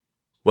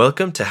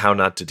Welcome to How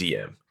Not to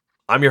DM.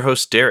 I'm your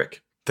host,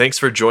 Derek. Thanks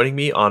for joining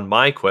me on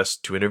my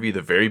quest to interview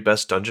the very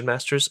best dungeon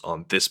masters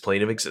on this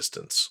plane of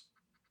existence.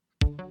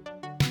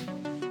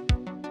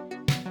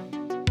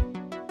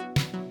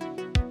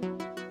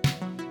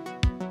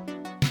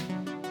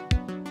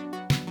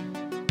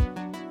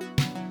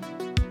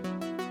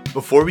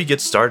 Before we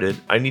get started,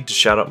 I need to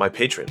shout out my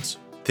patrons.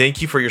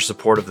 Thank you for your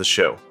support of the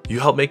show. You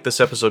help make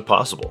this episode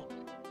possible.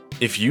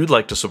 If you'd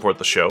like to support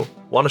the show,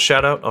 want a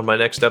shout out on my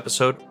next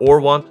episode,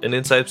 or want an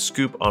inside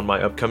scoop on my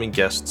upcoming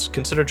guests,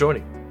 consider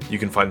joining. You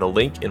can find the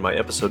link in my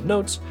episode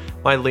notes,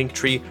 my link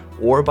tree,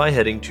 or by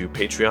heading to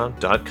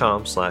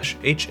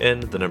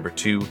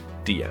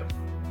patreon.com/HN2DM.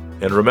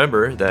 And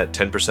remember that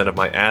 10% of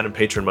my ad and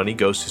patron money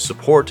goes to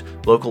support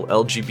local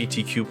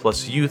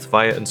LGBTQ+ youth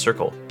via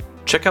Encircle.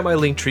 Check out my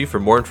link tree for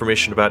more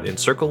information about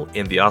Encircle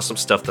and the awesome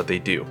stuff that they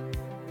do.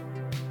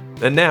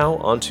 And now,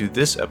 on to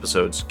this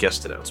episode's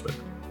guest announcement.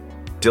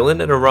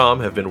 Dylan and Aram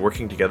have been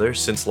working together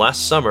since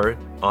last summer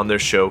on their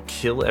show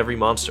Kill Every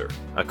Monster,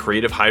 a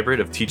creative hybrid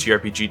of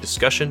TTRPG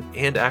discussion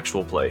and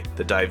actual play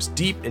that dives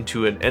deep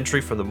into an entry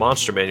from the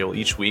monster manual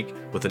each week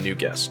with a new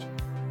guest.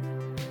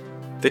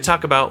 They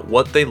talk about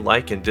what they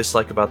like and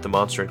dislike about the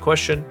monster in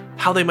question,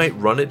 how they might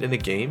run it in a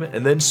game,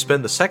 and then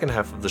spend the second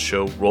half of the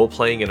show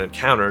role-playing an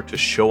encounter to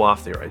show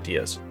off their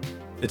ideas.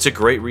 It's a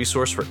great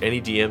resource for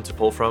any DM to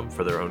pull from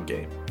for their own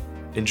game.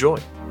 Enjoy!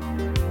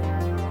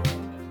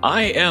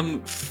 I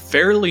am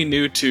fairly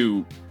new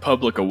to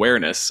public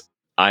awareness.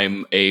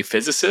 I'm a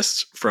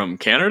physicist from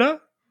Canada,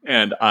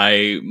 and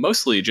I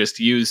mostly just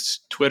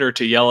used Twitter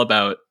to yell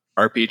about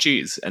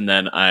RPGs. And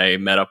then I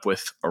met up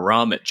with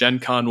Aram at Gen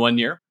Con one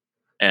year,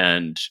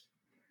 and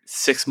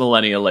 6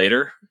 millennia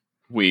later,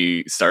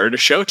 we started a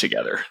show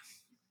together.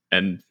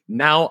 And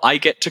now I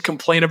get to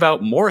complain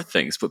about more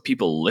things, but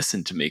people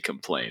listen to me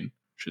complain,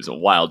 which is a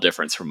wild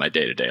difference from my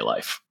day-to-day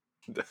life.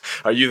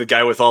 Are you the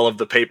guy with all of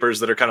the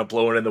papers that are kind of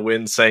blowing in the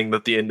wind saying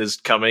that the end is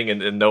coming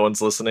and no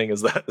one's listening?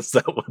 Is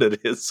that what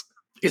it is?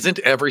 Isn't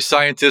every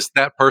scientist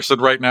that person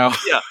right now?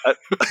 Yeah.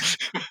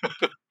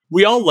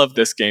 We all love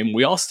this game.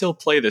 We all still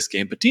play this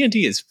game, but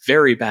D&D is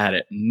very bad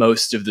at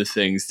most of the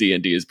things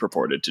D&D is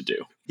purported to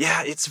do.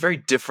 Yeah, it's very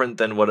different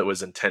than what it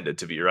was intended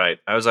to be, right?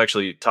 I was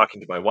actually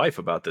talking to my wife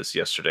about this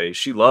yesterday.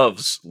 She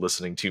loves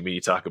listening to me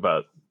talk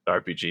about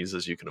RPGs,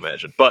 as you can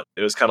imagine. But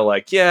it was kind of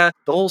like, yeah,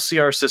 the whole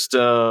CR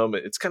system,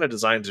 it's kind of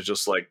designed to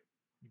just like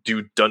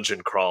do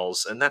dungeon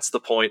crawls, and that's the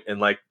point, and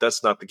like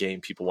that's not the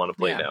game people want to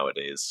play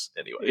nowadays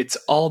anyway. It's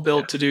all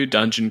built to do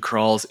dungeon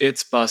crawls.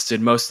 It's busted.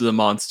 Most of the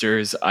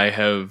monsters I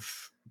have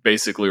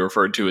basically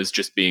referred to as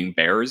just being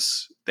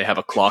bears. They have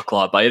a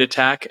claw bite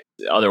attack.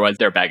 Otherwise,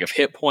 they're a bag of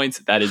hit points.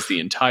 That is the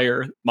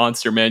entire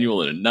monster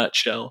manual in a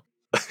nutshell.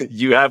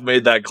 You have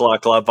made that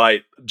claw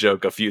bite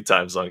joke a few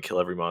times on Kill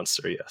Every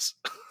Monster, yes.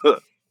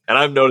 And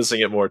I'm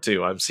noticing it more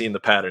too. I'm seeing the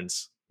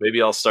patterns.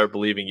 Maybe I'll start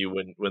believing you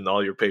when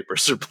all your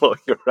papers are blowing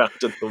around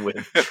in the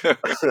wind.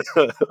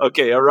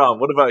 Okay, Aram,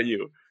 what about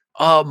you?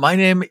 My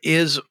name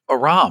is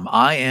Aram.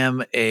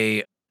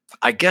 I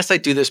guess I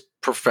do this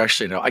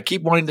professionally now. I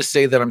keep wanting to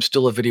say that I'm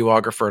still a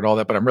videographer and all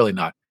that, but I'm really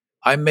not.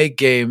 I make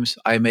games.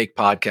 I make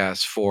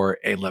podcasts for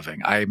a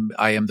living. I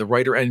am the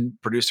writer and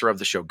producer of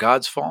the show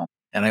God's Fall,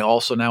 and I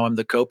also now am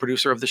the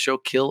co-producer of the show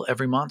Kill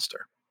Every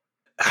Monster.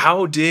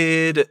 How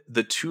did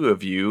the two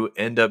of you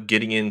end up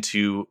getting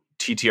into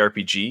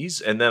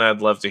TTRPGs? And then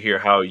I'd love to hear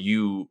how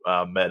you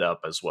met up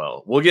as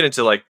well. We'll get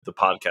into like the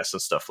podcast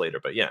and stuff later,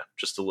 but yeah,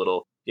 just a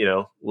little,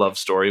 love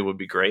story would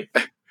be great.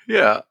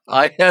 Yeah,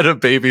 I had a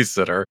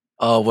babysitter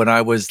when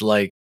I was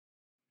like,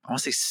 I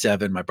want to say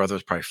 7. My brother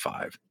was probably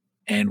 5.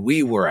 And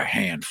we were a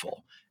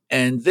handful.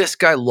 And this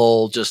guy,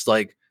 Lowell, just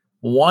like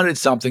wanted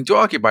something to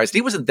occupy us.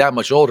 He wasn't that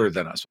much older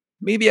than us.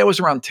 Maybe I was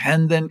around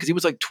 10 then, because he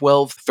was like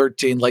 12,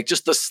 13, like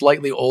just the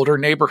slightly older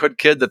neighborhood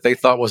kid that they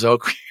thought was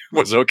okay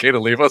to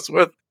leave us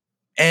with.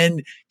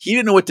 And he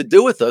didn't know what to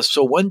do with us.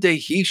 So one day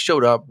he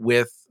showed up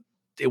with,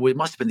 it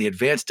must have been the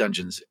Advanced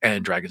Dungeons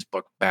and Dragons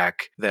book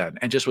back then,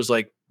 and just was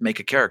like, make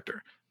a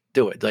character.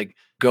 Do it. Like,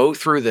 go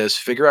through this,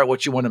 figure out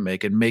what you want to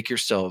make, and make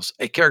yourselves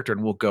a character,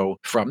 and we'll go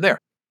from there.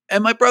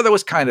 And my brother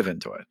was kind of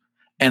into it.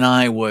 And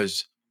I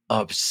was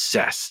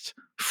obsessed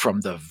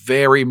from the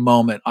very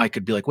moment I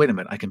could be like, wait a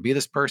minute, I can be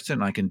this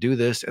person, I can do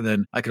this, and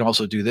then I can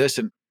also do this.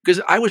 And because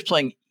I was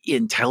playing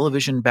in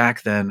television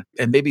back then,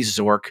 and maybe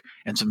Zork,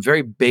 and some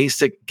very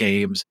basic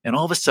games. And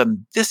all of a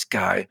sudden, this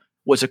guy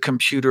was a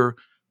computer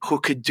who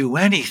could do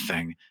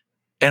anything.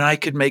 And I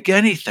could make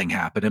anything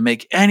happen and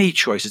make any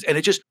choices. And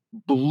it just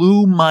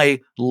blew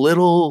my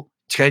little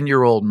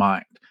 10-year-old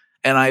mind.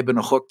 And I've been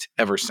hooked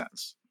ever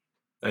since.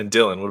 And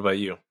Dylan, what about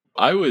you?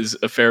 I was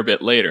a fair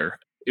bit later.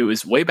 It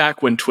was way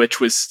back when Twitch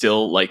was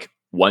still like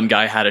one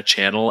guy had a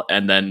channel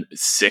and then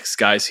 6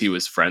 guys he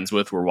was friends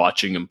with were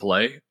watching him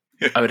play.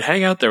 I would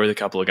hang out there with a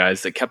couple of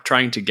guys that kept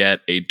trying to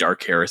get a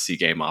Dark Heresy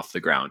game off the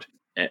ground.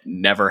 It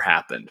never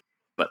happened.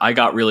 But I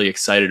got really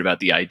excited about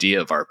the idea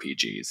of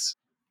RPGs.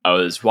 I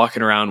was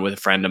walking around with a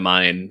friend of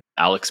mine,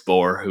 Alex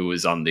Bohr, who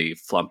was on the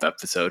Flump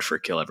episode for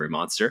Kill Every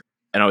Monster.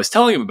 And I was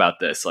telling him about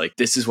this, like,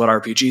 this is what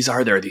RPGs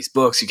are. There are these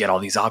books, you get all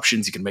these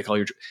options, you can make all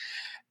your...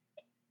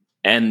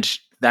 And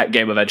that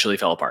game eventually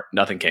fell apart.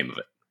 Nothing came of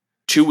it.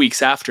 2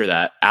 weeks after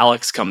that,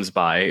 Alex comes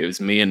by. It was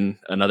me and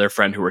another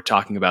friend who were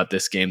talking about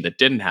this game that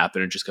didn't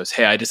happen, and just goes,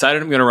 hey, I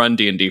decided I'm going to run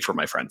D&D for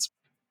my friends.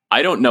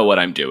 I don't know what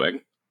I'm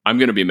doing. I'm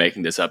going to be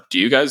making this up. Do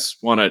you guys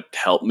want to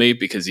help me?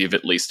 Because you've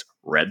at least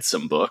read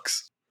some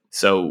books.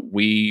 So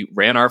we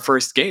ran our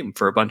first game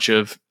for a bunch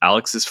of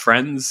Alex's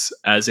friends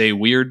as a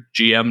weird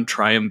GM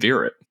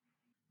triumvirate.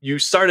 You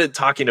started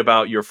talking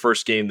about your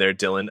first game there,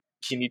 Dylan.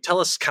 Can you tell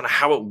us kind of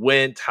how it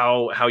went,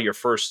 how your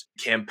first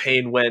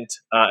campaign went?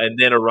 And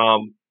then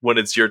Aram, when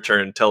it's your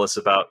turn, tell us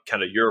about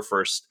kind of your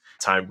first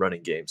time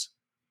running games.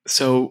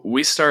 So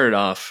we started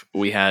off,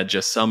 we had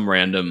just some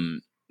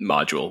random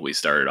module we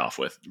started off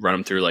with, run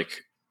them through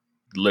like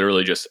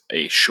literally just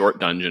a short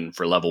dungeon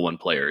for level 1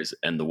 players.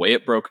 And the way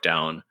it broke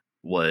down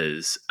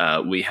was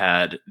we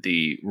had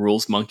the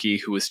rules monkey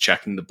who was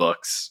checking the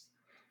books.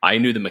 I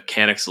knew the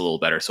mechanics a little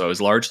better, so I was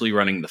largely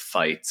running the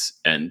fights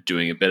and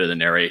doing a bit of the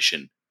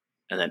narration.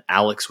 And then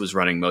Alex was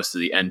running most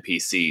of the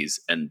NPCs,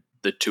 and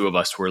the two of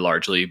us were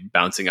largely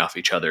bouncing off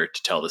each other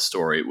to tell the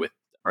story, with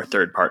our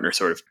third partner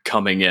sort of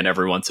coming in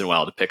every once in a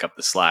while to pick up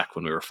the slack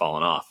when we were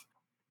falling off.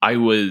 I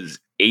was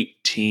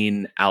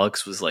 18.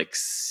 Alex was like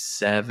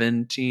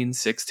 17,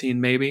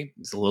 16 maybe.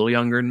 He's a little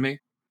younger than me.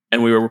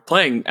 And we were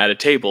playing at a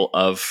table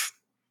of,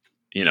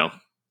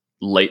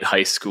 late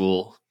high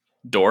school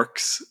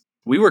dorks.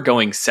 We were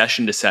going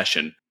session to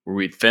session where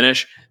we'd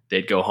finish,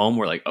 they'd go home.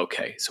 We're like,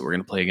 okay, so we're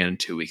going to play again in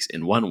 2 weeks.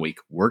 In 1 week,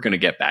 we're going to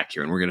get back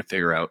here and we're going to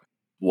figure out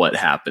what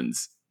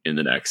happens in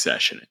the next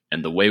session.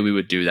 And the way we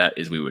would do that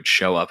is we would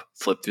show up,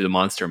 flip through the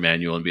monster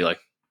manual and be like,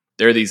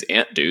 there are these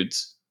ant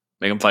dudes.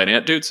 Make them fight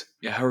ant dudes?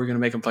 Yeah, how are we going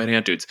to make them fight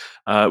ant dudes?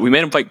 We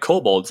made them fight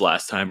kobolds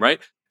last time,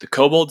 right? The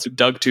kobolds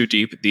dug too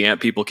deep. The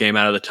ant people came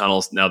out of the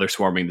tunnels. Now they're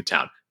swarming the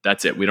town.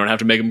 That's it. We don't have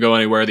to make them go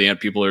anywhere. The ant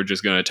people are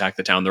just going to attack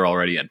the town they're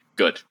already in.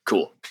 Good.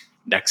 Cool.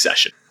 Next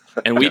session.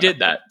 And we did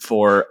that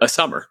for a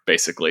summer,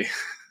 basically.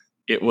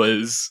 It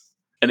was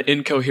an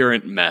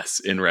incoherent mess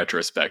in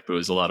retrospect, but it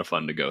was a lot of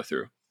fun to go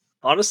through.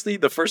 Honestly,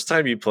 the first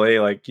time you play,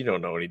 like, you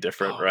don't know any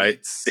different,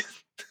 right?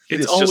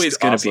 It's always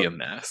going to be a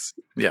mess.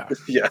 Yeah.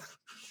 Yeah.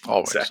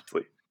 Always.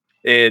 Exactly.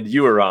 And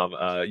you,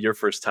 Aram, your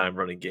first time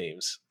running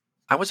games.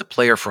 I was a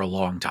player for a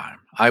long time.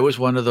 I was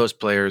one of those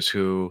players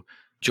who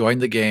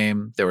joined the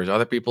game. There was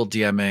other people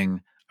DMing.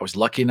 I was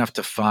lucky enough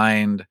to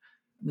find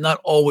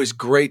not always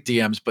great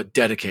DMs, but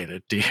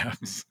dedicated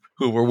DMs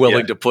who were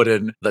willing to put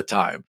in the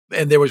time.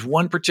 And there was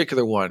one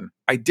particular one.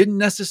 I didn't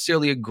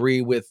necessarily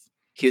agree with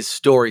his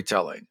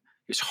storytelling.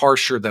 He's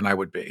harsher than I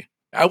would be.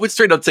 I would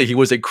straight up say he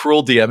was a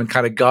cruel DM and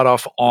kind of got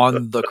off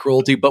on the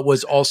cruelty, but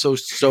was also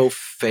so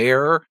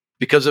fair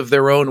because of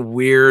their own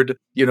weird,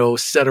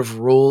 set of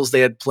rules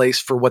they had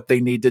placed for what they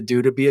need to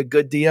do to be a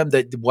good DM,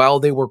 that while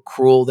they were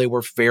cruel, they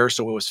were fair.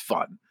 So it was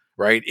fun,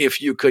 right? If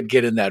you could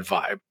get in that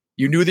vibe.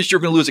 You knew that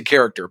you're going to lose a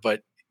character,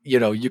 but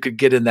you could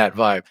get in that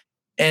vibe.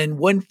 And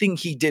one thing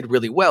he did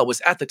really well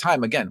was, at the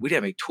time, again, we didn't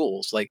have any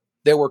tools. Like,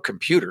 there were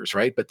computers,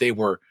 right? But they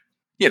were,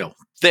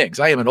 things.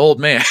 I am an old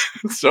man.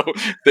 So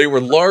they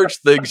were large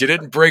things you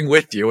didn't bring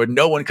with you, and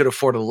no one could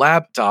afford a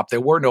laptop.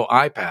 There were no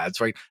iPads,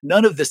 right?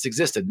 None of this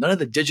existed. None of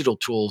the digital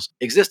tools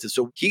existed.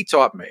 So he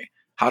taught me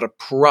how to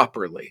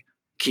properly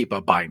keep a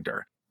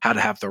binder, how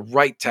to have the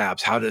right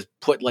tabs, how to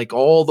put like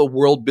all the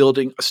world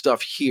building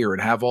stuff here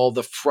and have all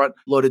the front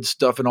loaded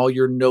stuff and all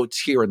your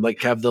notes here, and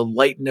like have the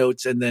light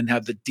notes and then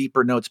have the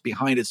deeper notes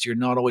behind it so you're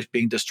not always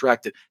being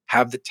distracted.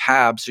 Have the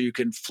tabs so you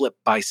can flip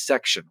by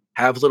section.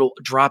 Have little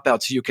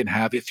dropouts so you can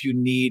have if you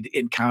need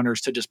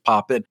encounters to just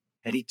pop in.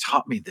 And he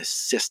taught me this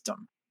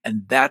system.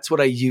 And that's what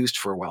I used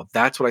for a while.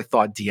 That's what I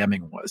thought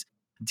DMing was.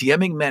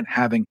 DMing meant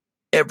having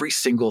every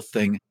single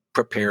thing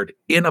prepared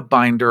in a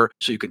binder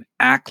so you can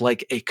act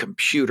like a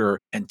computer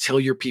and tell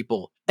your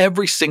people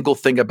every single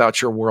thing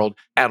about your world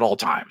at all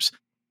times.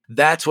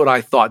 That's what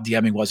I thought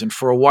DMing was. And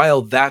for a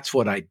while, that's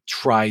what I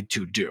tried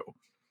to do.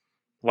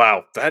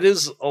 Wow, that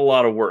is a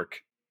lot of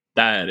work.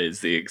 That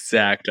is the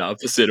exact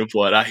opposite of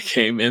what I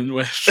came in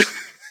with.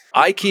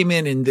 I came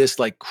in this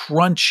like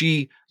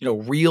crunchy,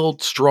 real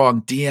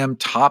strong DM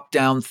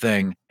top-down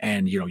thing.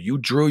 And, you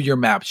drew your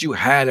maps, you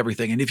had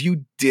everything. And if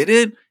you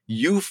didn't,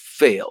 you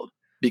failed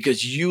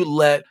because you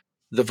let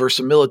the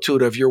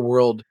verisimilitude of your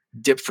world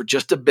dip for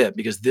just a bit,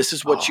 because this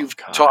is what you've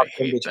taught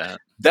me.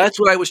 That's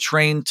what I was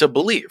trained to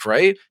believe,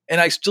 right?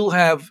 And I still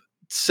have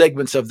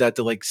segments of that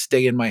to like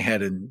stay in my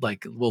head and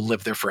like will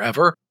live there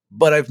forever.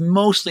 But I've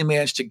mostly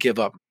managed to give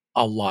up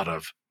a lot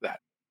of that.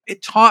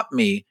 It taught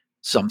me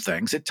some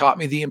things. It taught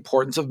me the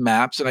importance of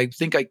maps. And I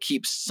think I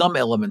keep some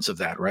elements of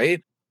that,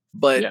 right?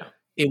 But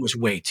it was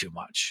way too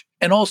much.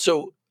 And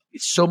also,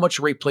 it's so much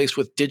replaced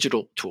with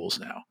digital tools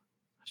now.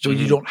 So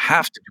you don't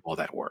have to do all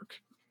that work.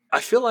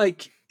 I feel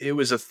like it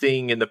was a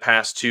thing in the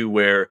past too,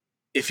 where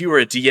if you were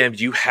a DM,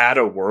 you had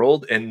a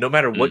world, and no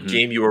matter what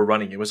game you were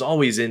running, it was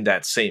always in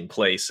that same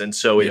place. And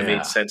so it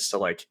made sense to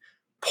like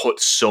put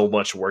so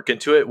much work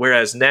into it.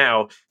 Whereas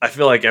now, I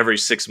feel like every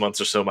 6 months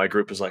or so, my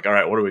group is like, all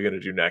right, what are we going to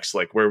do next?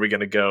 Like, where are we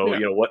going to go?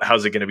 Yeah.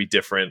 How's it going to be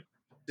different?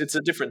 It's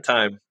a different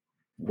time.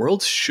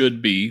 Worlds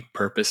should be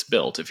purpose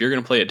built. If you're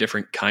going to play a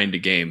different kind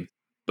of game,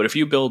 but if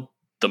you build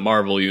the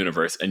Marvel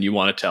universe and you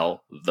want to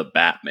tell the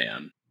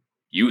Batman,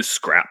 you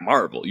scrap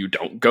Marvel. You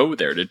don't go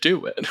there to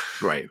do it.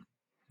 Right.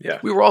 Yeah.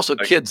 We were also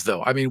kids,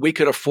 though. I mean, we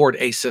could afford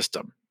a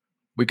system.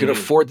 We could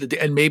afford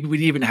and maybe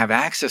we'd even have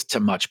access to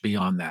much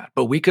beyond that.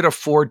 But we could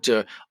afford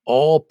to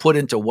all put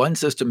into one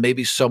system.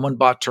 Maybe someone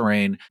bought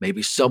terrain.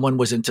 Maybe someone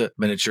was into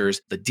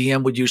miniatures. The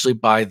DM would usually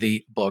buy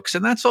the books.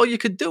 And that's all you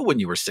could do when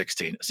you were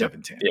 16,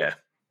 17. Yeah.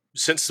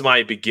 Since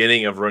my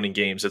beginning of running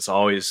games, it's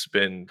always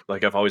been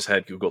like I've always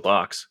had Google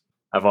Docs.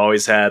 I've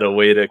always had a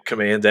way to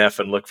Command F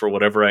and look for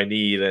whatever I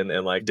need and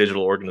like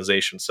digital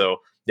organization. So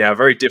yeah,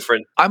 very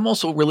different. I'm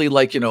also really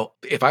like,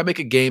 if I make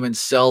a game and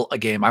sell a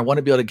game, I want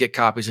to be able to get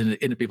copies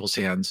into people's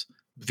hands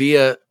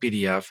via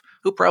PDF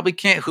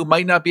who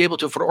might not be able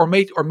to afford,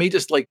 or may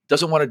just like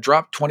doesn't want to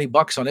drop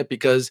 $20 on it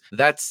because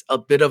that's a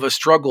bit of a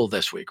struggle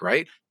this week,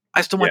 right?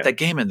 I still want that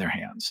game in their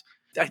hands.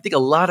 I think a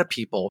lot of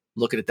people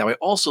look at it that way.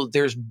 Also,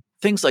 there's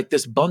things like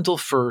this bundle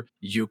for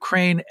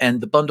Ukraine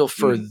and the bundle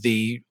for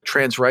the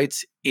trans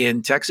rights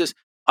in Texas.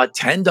 A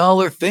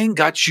 $10 thing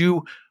got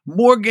you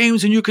more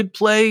games than you could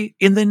play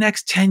in the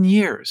next 10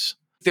 years.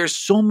 There's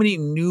so many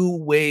new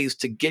ways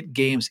to get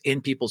games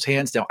in people's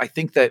hands now. I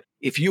think that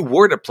if you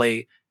were to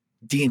play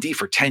D&D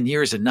for 10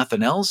 years and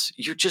nothing else,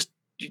 you're just,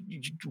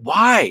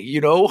 why?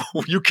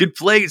 You could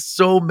play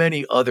so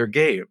many other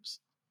games.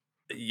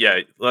 Yeah,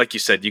 like you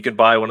said, you can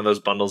buy one of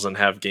those bundles and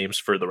have games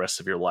for the rest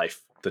of your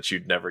life that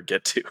you'd never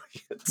get to.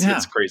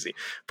 It's crazy.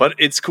 But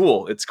it's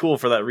cool. It's cool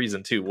for that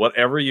reason too.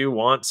 Whatever you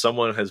want,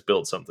 someone has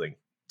built something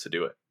to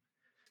do it.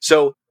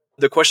 So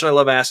the question I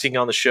love asking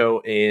on the show,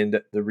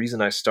 and the reason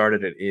I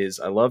started it, is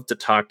I love to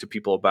talk to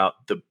people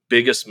about the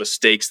biggest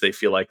mistakes they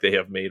feel like they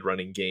have made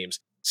running games.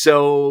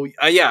 So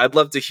I'd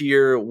love to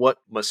hear what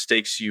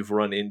mistakes you've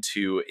run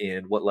into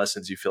and what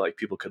lessons you feel like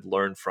people could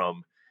learn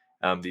from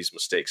these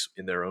mistakes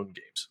in their own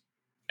games.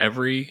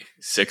 Every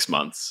 6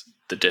 months,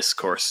 the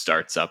discourse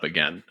starts up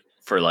again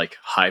for like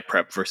high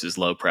prep versus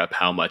low prep,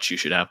 how much you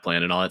should have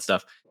planned and all that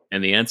stuff.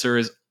 And the answer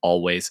is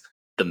always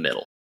the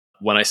middle.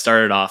 When I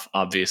started off,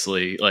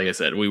 obviously, like I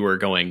said, we were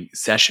going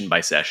session by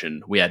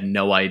session. We had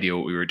no idea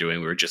what we were doing.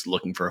 We were just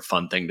looking for a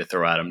fun thing to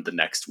throw at them the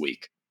next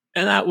week.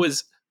 And that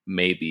was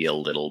maybe a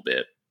little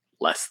bit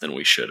less than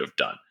we should have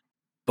done.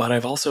 But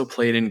I've also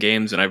played in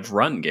games and I've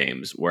run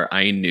games where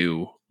I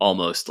knew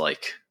almost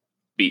like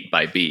beat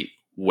by beat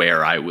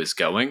where I was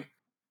going.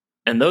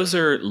 And those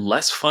are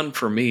less fun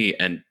for me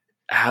and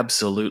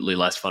absolutely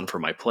less fun for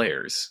my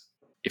players.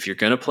 If you're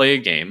going to play a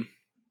game,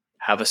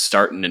 have a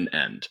start and an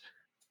end.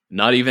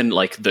 Not even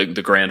like the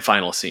grand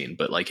final scene,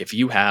 but like if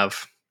you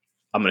have,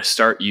 I'm going to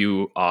start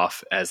you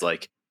off as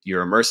like,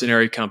 you're a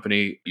mercenary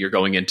company, you're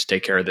going in to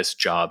take care of this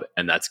job,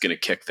 and that's going to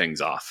kick things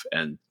off.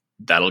 And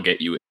that'll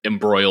get you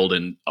embroiled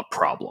in a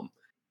problem.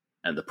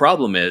 And the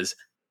problem is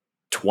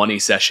 20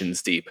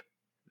 sessions deep.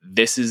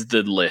 This is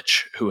the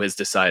Lich who has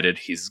decided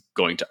he's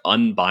going to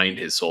unbind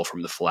his soul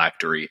from the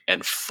phylactery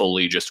and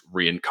fully just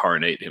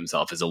reincarnate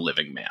himself as a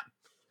living man.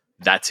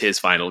 That's his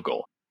final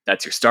goal.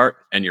 That's your start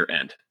and your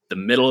end. The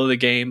middle of the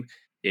game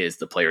is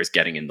the players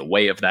getting in the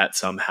way of that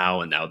somehow,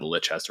 and now the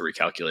Lich has to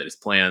recalculate his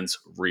plans,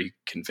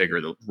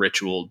 reconfigure the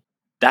ritual.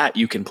 That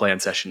you can plan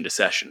session to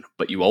session,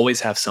 but you always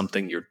have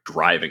something you're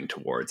driving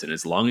towards, and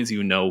as long as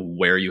you know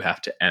where you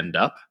have to end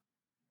up,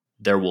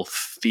 there will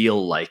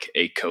feel like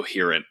a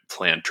coherent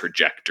planned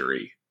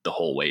trajectory the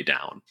whole way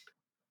down.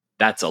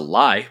 That's a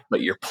lie,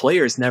 but your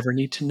players never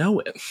need to know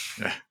it.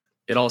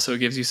 It also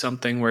gives you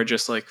something where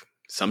just like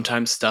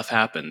sometimes stuff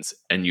happens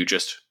and you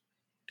just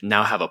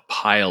now have a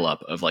pile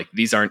up of like,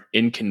 these aren't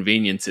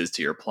inconveniences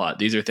to your plot.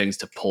 These are things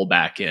to pull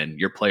back in.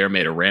 Your player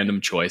made a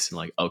random choice and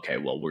like, okay,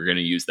 well, we're going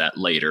to use that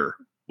later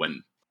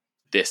when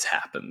this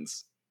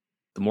happens.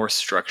 The more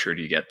structured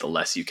you get, the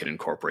less you can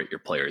incorporate your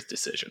players'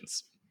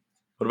 decisions.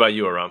 What about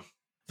you, Aram?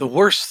 The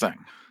worst thing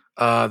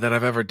that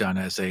I've ever done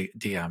as a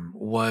DM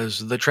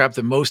was the trap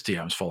that most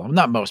DMs fall on.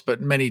 Not most,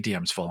 but many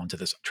DMs fall into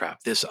this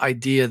trap. This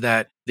idea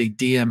that the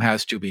DM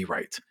has to be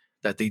right,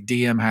 that the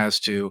DM has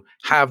to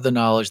have the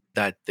knowledge,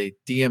 that the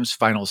DM's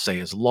final say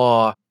is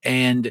law,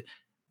 and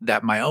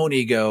that my own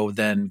ego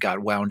then got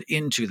wound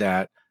into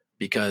that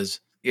because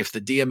if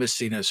the DM is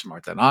seen as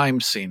smart, then I'm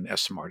seen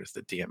as smart. If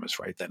the DM is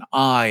right, then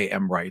I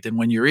am right. And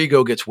when your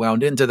ego gets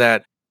wound into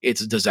that,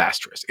 it's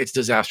disastrous. It's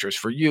disastrous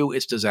for you.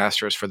 It's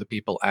disastrous for the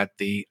people at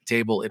the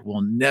table. It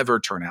will never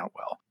turn out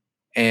well.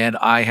 And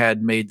I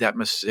had made that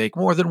mistake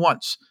more than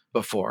once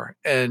before.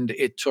 And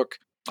it took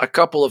a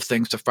couple of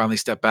things to finally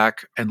step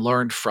back and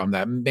learn from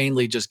that,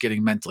 mainly just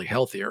getting mentally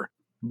healthier,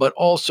 but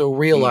also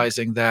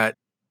realizing that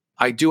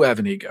I do have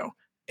an ego.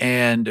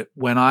 And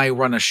when I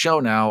run a show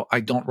now, I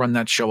don't run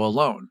that show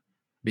alone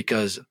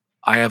because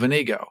I have an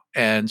ego.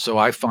 And so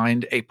I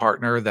find a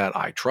partner that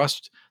I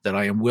trust, that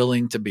I am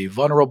willing to be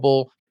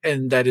vulnerable,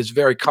 and that is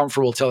very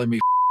comfortable telling me,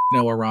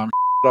 no, Aram,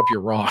 up,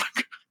 you're wrong.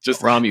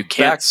 Just Rom, you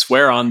can't back-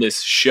 swear on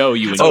this show,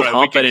 you It's all right,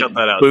 we can incompetent cut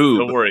that out. boob.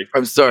 Don't worry.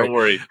 I'm sorry. Don't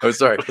worry. I'm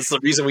sorry. That's the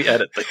reason we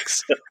edit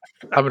things.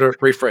 I'm going to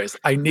rephrase.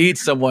 I need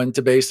someone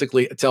to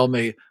basically tell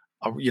me,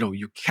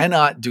 you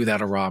cannot do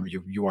that, Aram.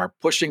 You are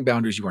pushing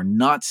boundaries. You are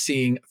not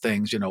seeing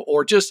things,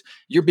 or just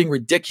you're being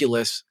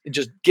ridiculous.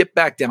 Just get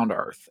back down to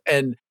earth.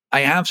 And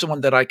I have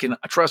someone that I can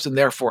trust, and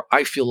therefore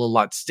I feel a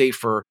lot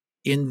safer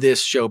in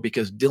this show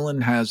because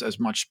Dylan has as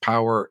much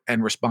power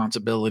and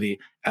responsibility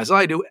as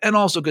I do, and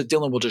also because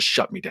Dylan will just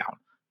shut me down,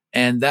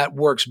 and that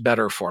works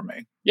better for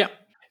me. Yeah.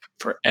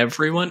 For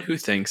everyone who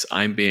thinks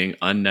I'm being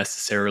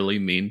unnecessarily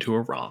mean to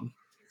Aram,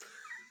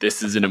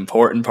 this is an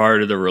important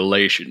part of the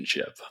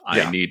relationship.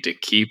 Yeah. I need to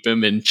keep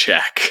him in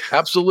check.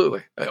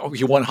 Absolutely.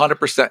 You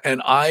 100%.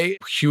 And I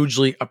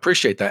hugely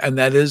appreciate that. And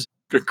that is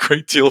a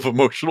great deal of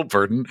emotional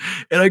burden.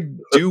 And I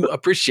do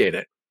appreciate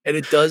it. And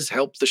it does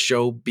help the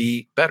show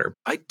be better.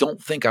 I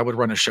don't think I would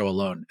run a show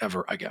alone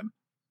ever again.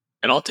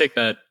 And I'll take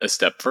that a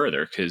step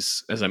further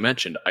because, as I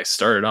mentioned, I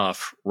started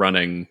off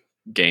running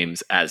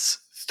games as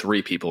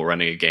 3 people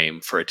running a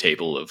game for a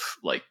table of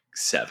like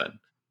 7.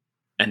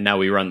 And now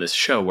we run this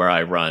show where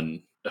I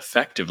run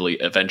effectively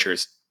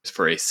adventures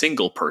for a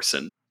single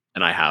person,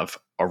 and I have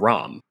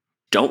Aram.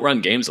 Don't run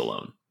games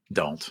alone.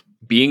 Don't.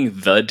 Being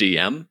the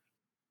DM,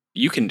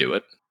 you can do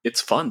it. It's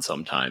fun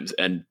sometimes.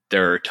 And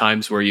there are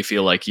times where you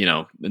feel like,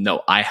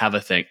 no, I have a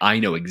thing. I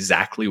know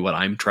exactly what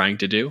I'm trying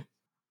to do.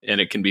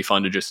 And it can be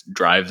fun to just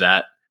drive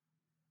that.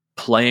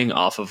 Playing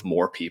off of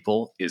more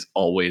people is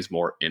always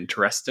more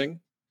interesting.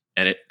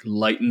 And it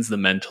lightens the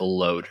mental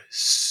load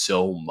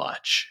so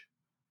much.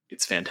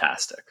 It's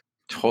fantastic.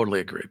 Totally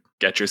agreed.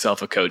 Get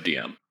yourself a code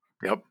DM.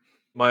 Yep.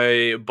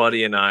 My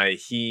buddy and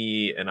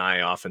he and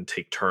I often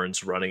take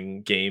turns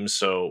running games.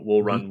 So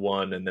we'll run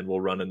one and then we'll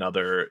run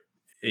another,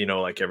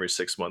 like every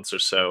 6 months or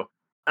so.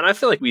 And I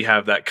feel like we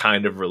have that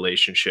kind of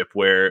relationship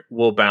where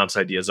we'll bounce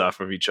ideas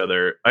off of each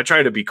other. I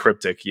try to be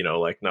cryptic,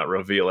 like not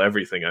reveal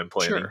everything I'm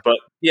planning. Sure. But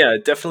yeah,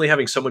 definitely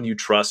having someone you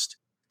trust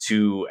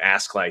to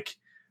ask like,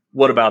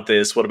 what about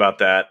this? What about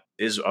that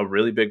is a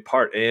really big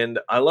part. And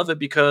I love it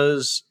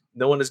because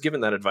no one has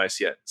given that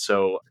advice yet.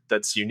 So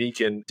that's unique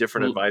and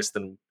different advice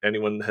than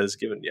anyone has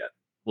given yet.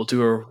 We'll do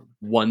her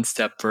one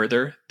step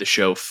further. The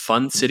show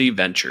Fun City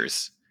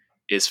Ventures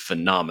is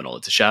phenomenal.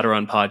 It's a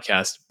Shadowrun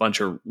podcast, bunch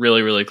of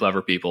really, really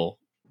clever people,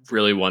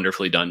 really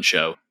wonderfully done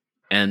show.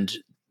 And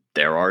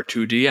there are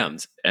 2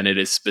 DMs. And it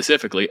is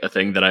specifically a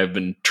thing that I've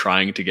been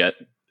trying to get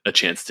a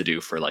chance to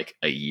do for like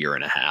a year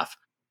and a half,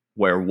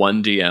 where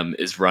one DM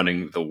is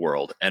running the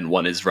world and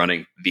one is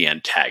running the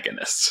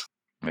antagonist.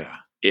 Yeah.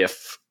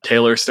 If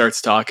Taylor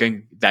starts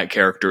talking, that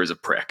character is a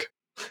prick,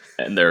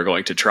 and they're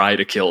going to try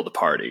to kill the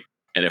party.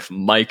 And if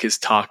Mike is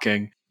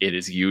talking, it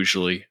is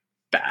usually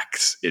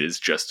facts. It is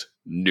just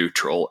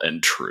neutral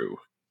and true.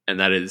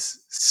 And that is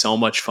so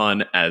much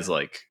fun as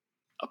like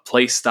a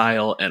play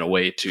style and a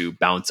way to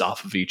bounce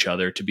off of each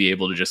other, to be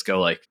able to just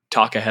go like,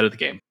 talk ahead of the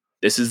game.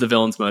 This is the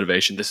villain's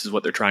motivation. This is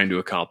what they're trying to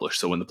accomplish.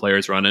 So when the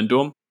players run into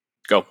them,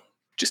 go,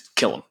 just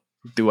kill them.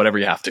 Do whatever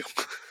you have to.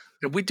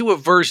 And we do a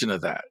version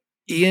of that.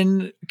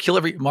 In Kill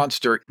Every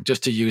Monster,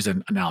 just to use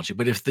an analogy,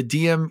 but if the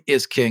DM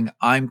is king,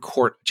 I'm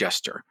court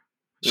jester.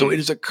 So it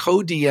is a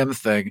co-DM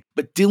thing,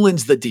 but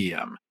Dylan's the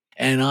DM.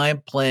 And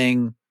I'm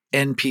playing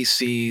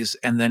NPCs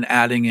and then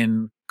adding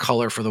in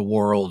color for the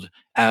world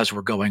as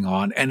we're going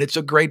on. And it's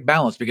a great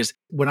balance because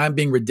when I'm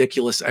being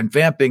ridiculous and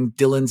vamping,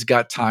 Dylan's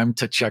got time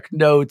to check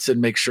notes and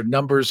make sure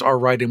numbers are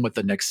right and what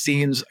the next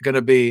scene's going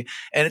to be.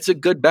 And it's a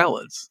good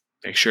balance.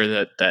 Make sure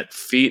that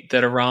feat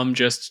that Aram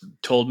just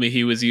told me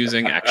he was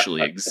using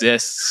actually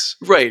exists.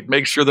 Right.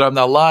 Make sure that I'm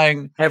not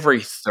lying.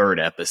 Every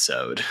 3rd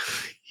episode,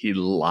 he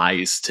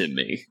lies to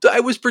me. I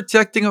was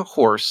protecting a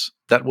horse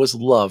that was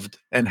loved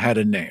and had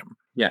a name.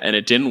 Yeah, and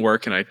it didn't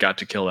work, and I got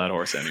to kill that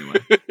horse anyway.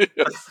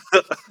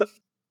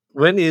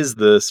 When is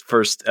this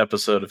first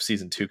episode of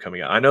season 2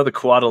 coming out? I know the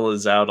Quaddle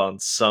is out on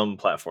some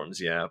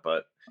platforms,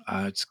 but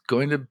it's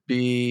going to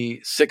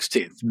be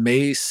 16th,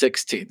 May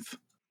 16th.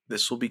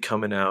 This will be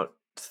coming out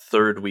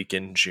 3rd week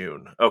in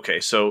June.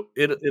 Okay, so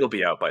it'll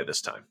be out by this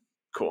time.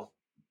 Cool.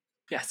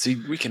 Yeah, see,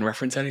 we can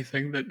reference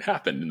anything that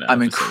happened in that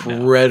I'm episode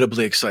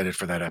incredibly excited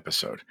for that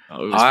episode.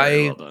 Oh, it was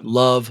very well done.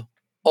 Love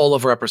all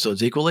of our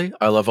episodes equally.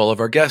 I love all of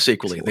our guests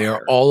equally. They are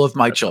Liar. all of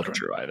my That's children. not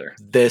true either.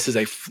 This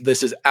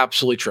is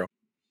absolutely true.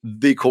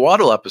 The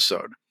Coatl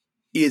episode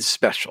is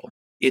special.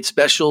 It's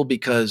special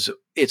because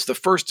it's the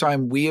first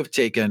time we have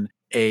taken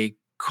a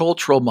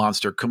cultural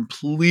monster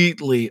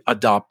completely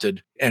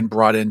adopted and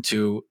brought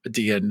into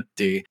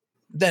D&D,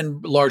 then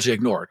largely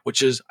ignored,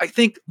 which is, I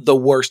think, the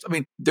worst. I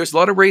mean, there's a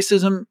lot of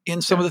racism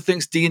in some of the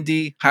things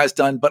D&D has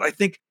done, but I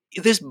think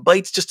this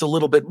bites just a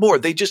little bit more.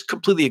 They just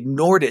completely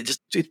ignored it.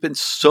 It's been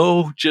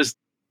so just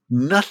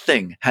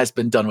nothing has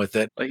been done with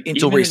it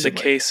until even recently. In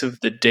the case of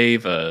the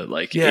Deva,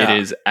 it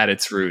is at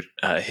its root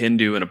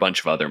Hindu and a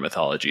bunch of other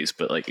mythologies,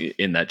 but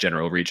in that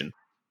general region.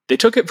 They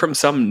took it from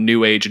some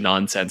new age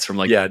nonsense from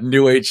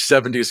New Age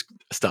 70s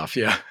stuff.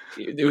 Yeah.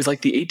 It was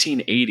like the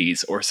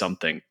 1880s or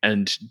something.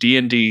 And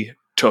D&D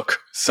took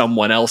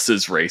someone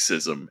else's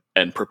racism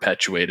and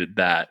perpetuated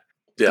that.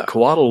 Yeah. The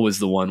Coatl was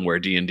the one where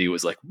D&D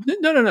was like,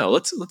 no.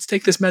 Let's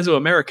take this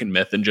Mesoamerican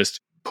myth and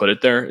just put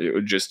it there. It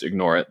would just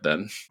ignore it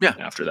then. Yeah.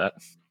 After that.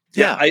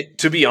 Yeah.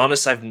 To be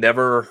honest, I've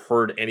never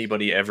heard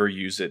anybody ever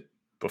use it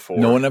before.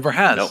 No one ever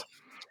has. No.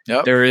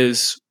 Yep. There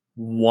is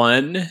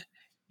one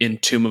in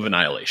Tomb of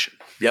Annihilation.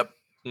 Yep.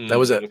 That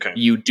was it. Okay.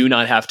 You do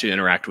not have to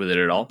interact with it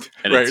at all.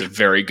 And Right. it's a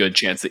very good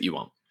chance that you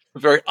won't. A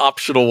very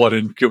optional one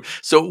in Cuba.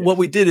 So what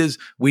we did is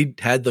we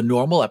had the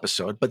normal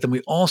episode, but then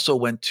we also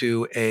went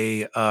to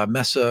a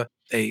Mesoamerican.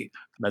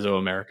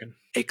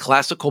 a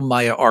classical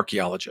Maya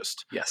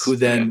archaeologist Yes. who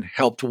then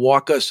helped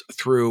walk us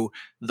through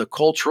the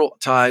cultural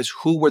ties.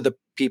 Who were the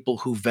people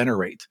who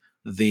venerate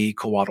the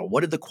Coatl?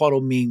 What did the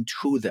Coatl mean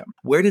to them?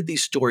 Where did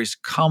these stories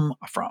come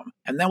from?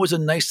 And that was a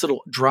nice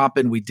little drop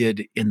in we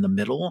did in the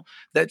middle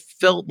that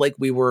felt like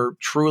we were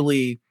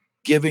truly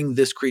giving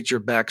this creature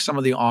back some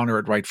of the honor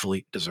it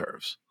rightfully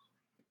deserves.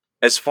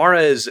 As far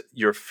as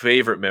your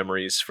favorite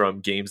memories from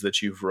games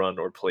that you've run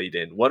or played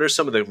in, what are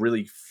some of the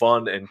really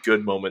fun and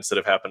good moments that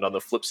have happened on the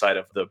flip side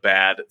of the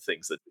bad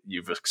things that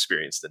you've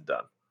experienced and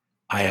done?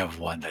 I have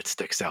one that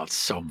sticks out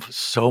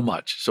so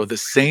much. So the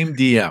same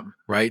DM,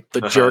 right?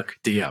 The jerk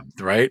DM,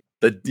 right?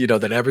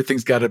 That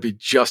everything's got to be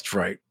just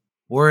right.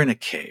 We're in a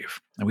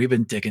cave and we've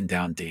been digging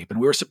down deep,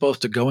 and we were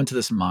supposed to go into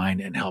this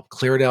mine and help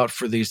clear it out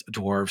for these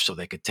dwarves so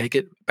they could take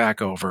it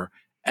back over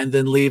and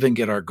then leave and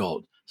get our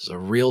gold. It's a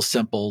real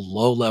simple,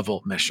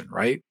 low-level mission,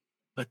 right?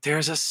 But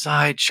there's a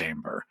side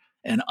chamber,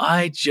 and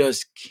I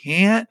just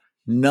can't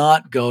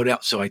not go down.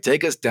 So I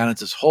take us down.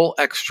 It's this whole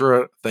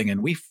extra thing,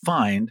 and we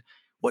find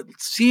what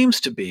seems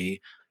to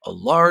be a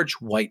large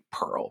white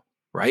pearl,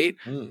 right?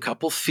 A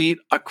couple feet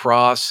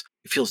across.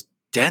 It feels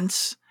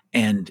dense,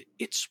 and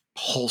it's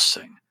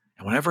pulsing.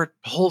 And whenever it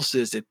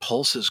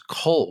pulses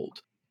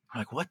cold. I'm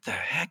like, what the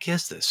heck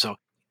is this? So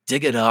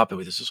dig it up, and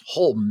there's this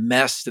whole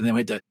mess, and then we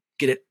had to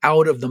get it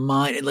out of the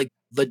mine. And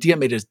the DM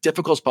made it as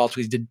difficult as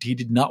possible. He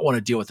did not want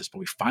to deal with this, but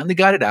we finally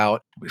got it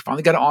out. We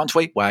finally got it onto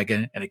a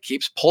wagon, and it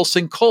keeps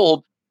pulsing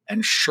cold.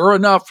 And sure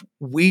enough,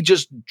 we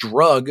just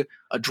drug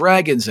a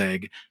dragon's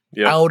egg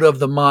out of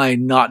the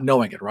mine, not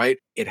knowing it, right?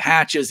 It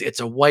hatches. It's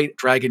a white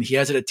dragon. He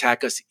has it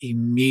attack us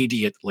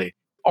immediately.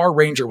 Our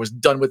ranger was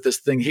done with this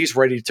thing. He's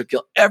ready to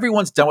kill.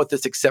 Everyone's done with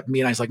this except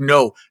me. And I was like,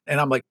 no.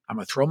 And I'm like, I'm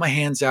going to throw my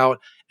hands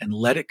out and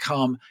let it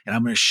come. And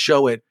I'm going to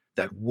show it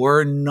that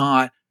we're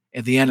not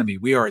the enemy.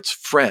 We are its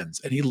friends.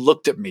 And he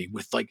looked at me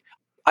with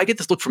I get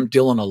this look from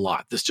Dylan a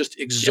lot, this just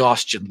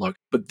exhaustion look,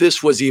 but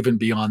this was even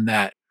beyond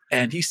that.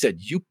 And he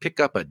said, you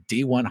pick up a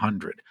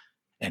D100,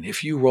 and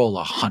if you roll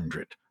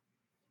 100,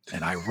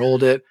 and I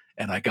rolled it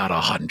and I got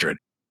 100.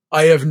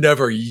 I have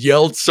never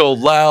yelled so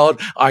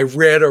loud. I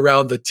ran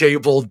around the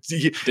table.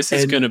 This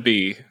is going to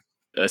be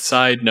a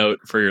side note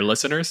for your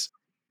listeners.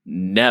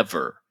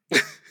 Never,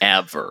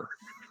 ever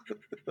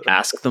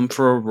ask them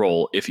for a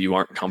roll if you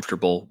aren't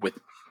comfortable with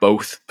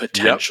both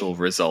potential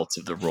results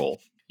of the roll.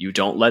 You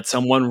don't let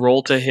someone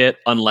roll to hit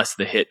unless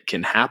the hit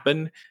can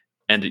happen,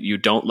 and you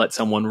don't let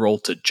someone roll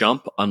to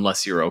jump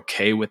unless you're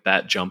okay with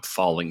that jump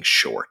falling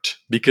short.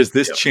 Because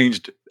this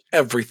changed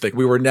everything.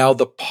 We were now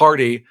the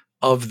party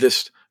of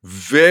this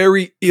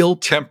very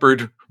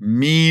ill-tempered,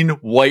 mean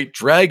white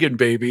dragon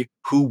baby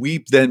who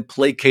we then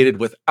placated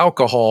with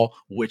alcohol,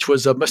 which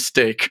was a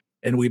mistake.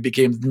 And we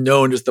became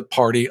known as the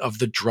party of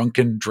the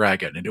drunken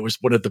dragon. And it was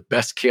one of the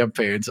best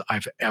campaigns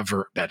I've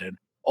ever been in.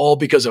 All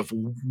because of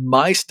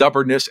my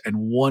stubbornness and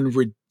one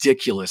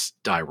ridiculous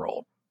die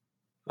roll.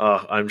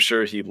 I'm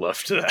sure he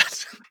loved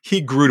that. He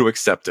grew to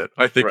accept it,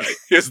 I think,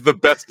 is the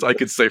best I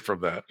could say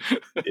from that.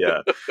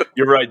 Yeah.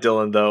 You're right,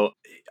 Dylan, though.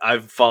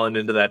 I've fallen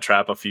into that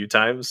trap a few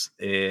times,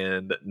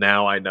 and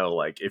now I know,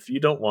 if you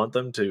don't want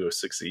them to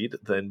succeed,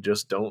 then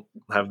just don't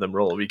have them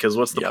roll, because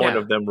what's the point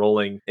of them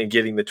rolling and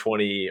getting the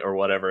 20 or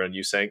whatever, and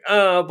you saying,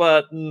 oh,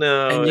 but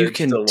no. And you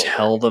can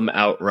tell them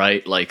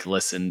outright,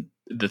 listen,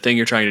 the thing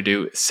you're trying to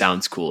do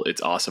sounds cool.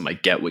 It's awesome. I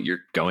get what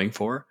you're going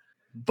for,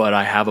 but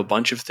I have a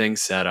bunch of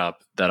things set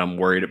up that I'm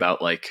worried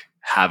about,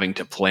 having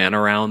to plan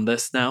around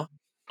this now.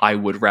 I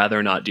would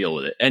rather not deal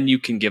with it. And you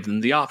can give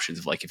them the options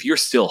of if you're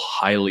still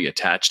highly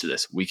attached to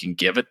this, we can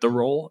give it the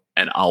roll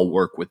and I'll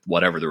work with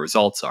whatever the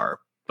results are.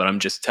 But I'm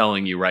just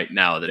telling you right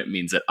now that it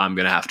means that I'm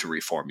going to have to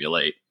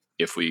reformulate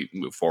if we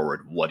move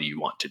forward. What do you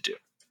want to do?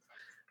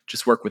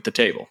 Just work with the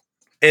table.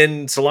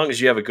 And so long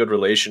as you have a good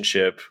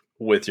relationship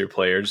with your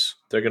players,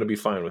 they're going to be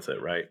fine with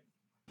it, right?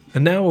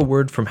 And now a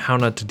word from How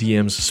Not to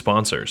DM's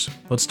sponsors.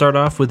 Let's start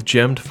off with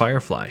Gemmed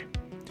Firefly.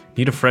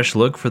 Need a fresh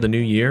look for the new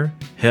year?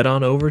 Head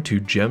on over to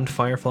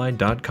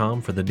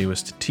gemmedfirefly.com for the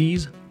newest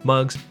tees,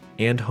 mugs,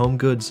 and home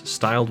goods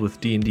styled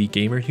with D&D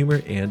gamer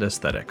humor and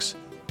aesthetics.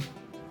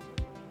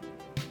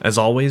 As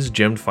always,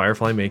 Gemmed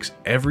Firefly makes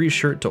every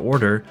shirt to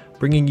order,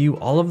 bringing you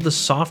all of the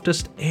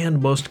softest and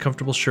most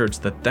comfortable shirts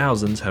that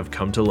thousands have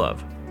come to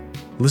love.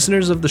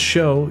 Listeners of the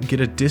show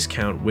get a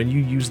discount when you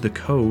use the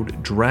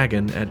code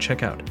DRAGON at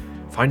checkout.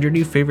 Find your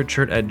new favorite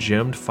shirt at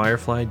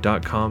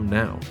gemmedfirefly.com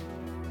now.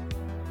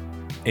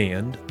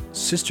 And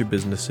sister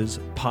businesses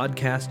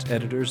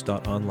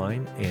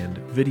podcasteditors.online and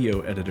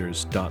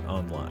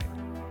videoeditors.online.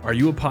 Are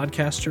you a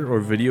podcaster or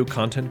video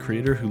content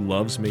creator who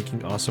loves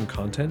making awesome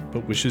content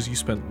but wishes you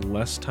spent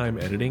less time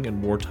editing and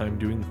more time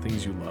doing the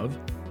things you love?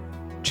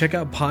 Check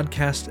out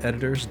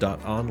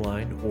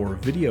podcasteditors.online or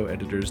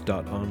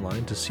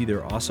videoeditors.online to see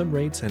their awesome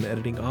rates and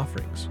editing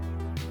offerings.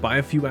 Buy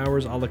a few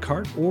hours a la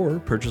carte or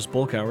purchase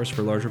bulk hours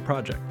for larger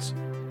projects.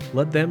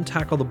 Let them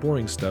tackle the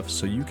boring stuff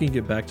so you can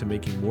get back to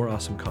making more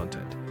awesome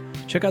content.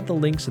 Check out the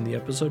links in the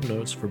episode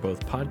notes for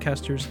both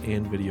podcasters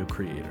and video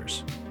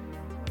creators.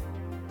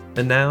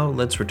 And now,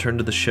 let's return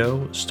to the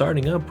show,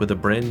 starting up with a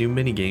brand new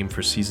minigame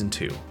for Season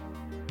 2.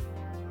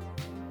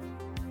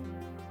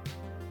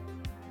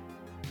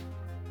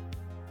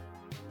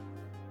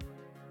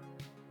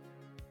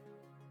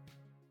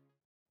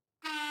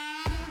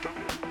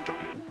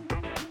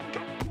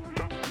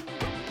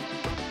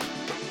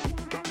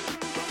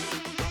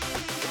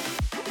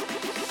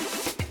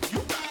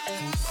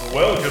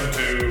 Welcome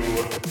to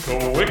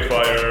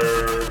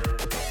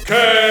Quickfire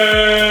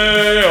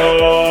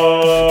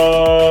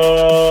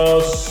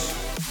Chaos!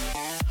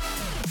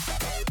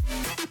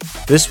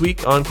 This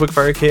week on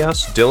Quickfire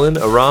Chaos, Dylan,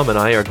 Aram, and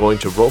I are going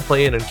to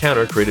roleplay an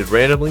encounter created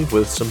randomly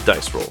with some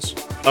dice rolls.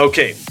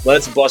 Okay,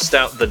 let's bust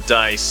out the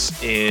dice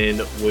and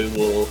we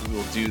will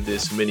do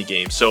this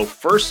minigame. So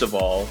first of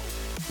all,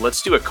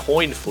 let's do a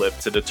coin flip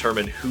to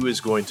determine who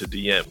is going to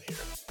DM here.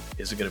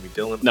 Is it going to be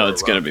Dylan? No, or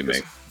it's Aram? going to be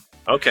me.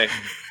 Okay.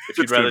 If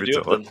you'd It's gonna rather be do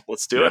it, Dylan. then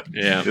let's do it.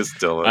 Yeah. It's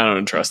Dylan. I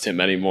don't trust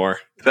him anymore.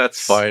 That's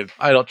fine.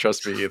 I don't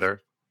trust me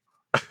either.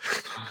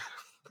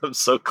 I'm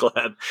so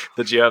glad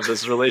that you have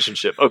this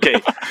relationship. Okay,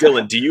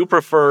 Dylan, do you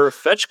prefer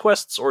fetch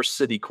quests or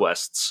city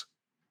quests?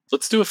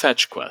 Let's do a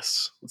fetch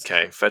quest.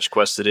 Okay, fetch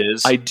quest it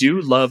is. I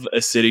do love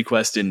a city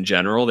quest in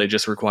general. They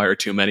just require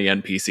too many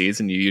NPCs,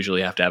 and you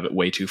usually have to have it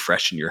way too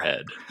fresh in your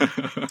head.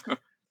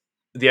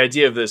 The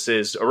idea of this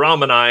is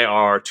Aram and I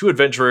are two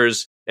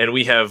adventurers, and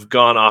we have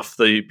gone off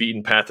the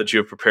beaten path that you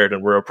have prepared,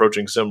 and we're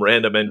approaching some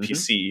random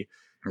NPC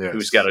Yes.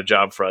 who's got a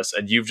job for us,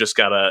 and you've just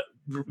got to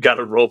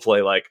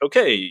roleplay like,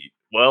 okay,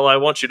 well, I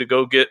want you to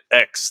go get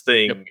X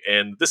thing,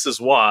 and this is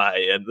why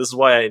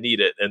I need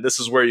it, and this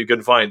is where you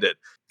can find it.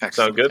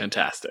 Sound good?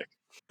 Fantastic.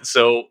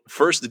 So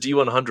first, the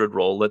D100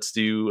 roll. Let's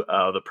do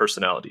the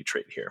personality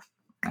trait here.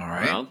 All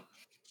right. Well,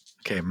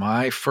 Okay,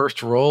 my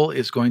first roll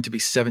is going to be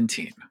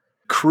 17.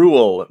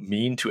 Cruel,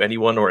 mean to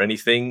anyone or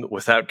anything,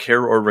 without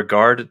care or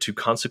regard to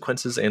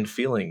consequences and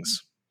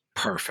feelings.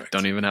 Perfect.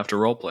 don't even have to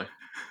roleplay.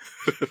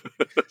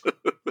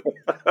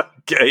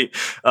 Okay,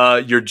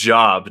 your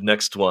job,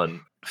 next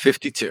one.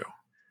 52.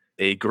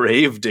 A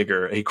grave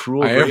digger, a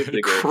cruel I am grave a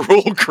digger.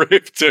 cruel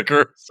grave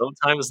digger.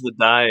 Sometimes the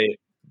die,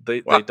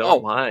 they Wow.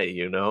 don't lie,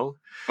 you know?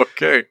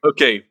 Okay.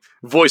 Okay,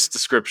 voice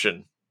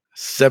description.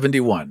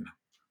 71.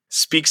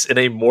 Speaks in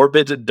a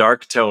morbid,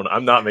 dark tone.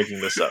 I'm not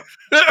making this up.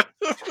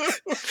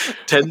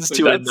 Tends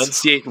to That's-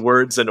 enunciate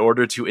words in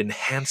order to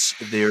enhance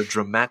their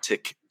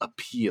dramatic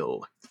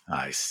appeal.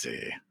 I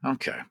see.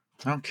 Okay.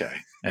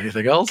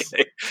 Anything else?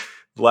 Okay.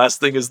 Last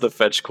thing is the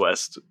fetch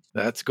quest.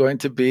 That's going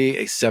to be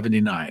a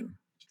 79.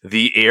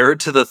 The heir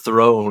to the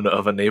throne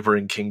of a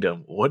neighboring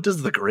kingdom. What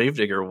does the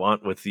gravedigger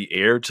want with the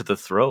heir to the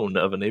throne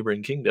of a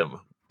neighboring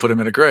kingdom? Put him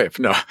in a grave.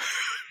 No.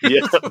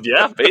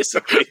 Yeah,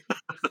 basically.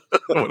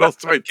 What else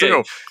do I do?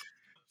 Okay.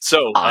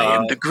 So, I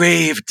am the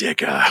grave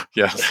digger.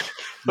 Yes.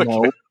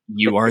 No,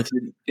 you are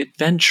the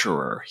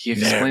adventurer. He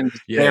explained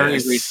very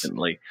yes.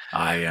 recently.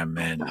 I am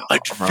an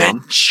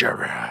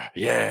adventurer.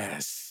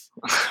 Yes.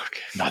 Okay.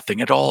 Nothing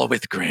at all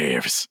with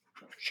graves.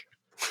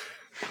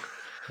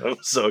 I'm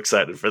so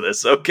excited for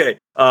this. Okay.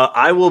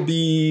 I will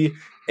be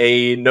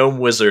a gnome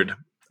wizard.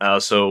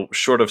 So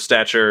short of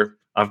stature.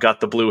 I've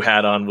got the blue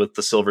hat on with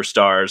the silver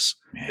stars,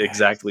 Yes.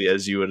 exactly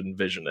as you would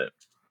envision it.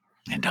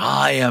 And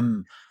I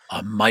am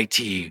a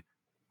mighty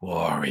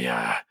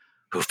warrior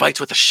who fights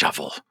with a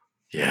shovel.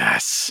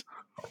 Yes.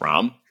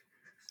 Aram?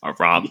 I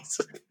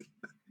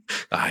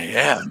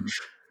am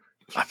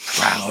a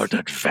proud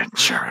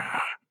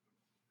adventurer.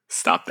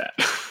 Stop that.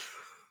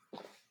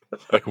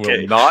 I Okay.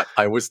 will not.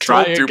 I was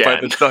Try told to by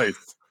again. the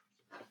dice.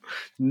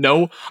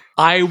 No,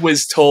 I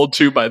was told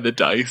to by the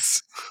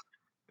dice.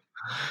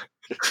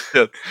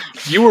 Yeah.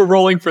 You were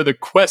rolling for the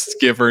quest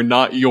giver,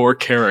 not your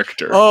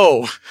character.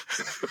 Oh,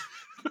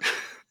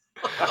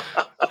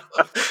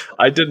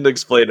 I didn't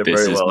explain it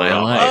This very is well. my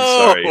Rob. life. I'm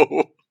sorry.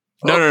 Oh.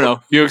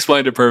 No. You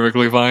explained it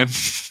perfectly fine.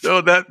 No,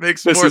 that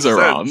makes This more is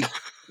Aram. sense.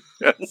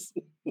 Yes.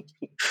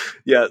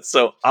 Yeah,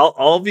 so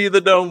I'll be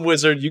the gnome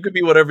wizard. You could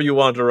be whatever you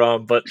want,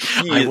 Aram, but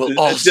I will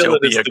also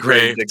Dylan be is a the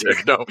grave digger.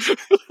 digger. No.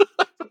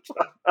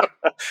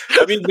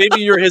 I mean,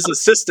 maybe you're his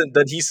assistant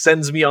that he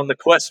sends me on the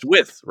quest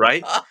with,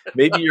 right?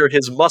 Maybe you're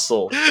his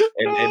muscle,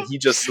 and he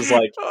just is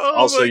like, Oh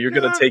also, my you're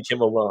going God. to take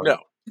him along.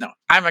 No,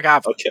 I'm a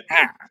goblin. Okay.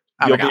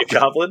 I'm You'll be a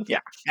goblin? Yeah.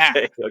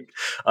 Okay.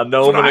 A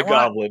gnome That's what and a I want.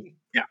 goblin.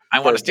 Yeah, I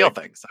want to steal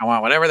Perfect. things. I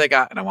want whatever they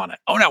got, and I want it.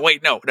 Oh no,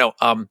 wait, no.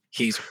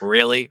 He's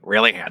really,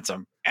 really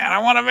handsome, and I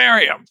want to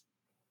marry him.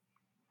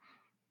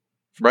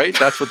 right?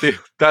 That's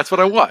what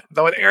I want.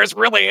 Though an heir is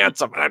really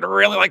handsome, and I'd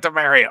really like to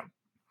marry him.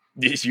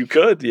 You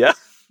could, yeah.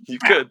 You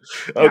could.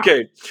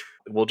 Okay.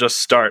 We'll just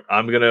start.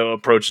 I'm going to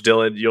approach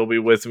Dylan. You'll be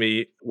with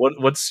me.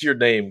 What's your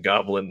name,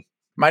 Goblin?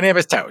 My name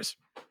is Toes.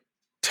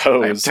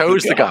 Toes. I am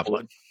Toes the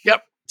Goblin.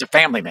 Yep, it's a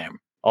family name.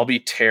 I'll be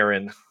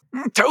Taryn.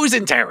 Toes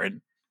and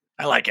Taryn.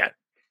 I like it.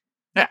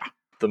 Yeah.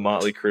 The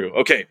Motley Crew.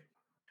 Okay.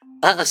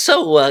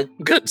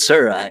 Good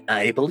sir,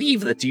 I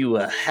believe that you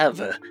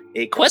have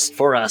a quest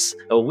for us.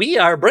 We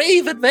are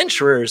brave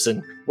adventurers,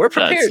 and we're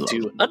prepared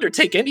to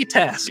undertake any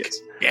task. Yes.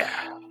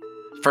 Yeah.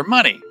 For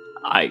money.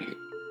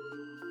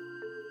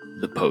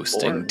 The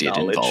posting Or did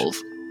knowledge. involve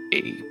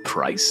a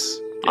price.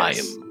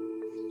 Yes.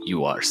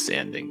 You are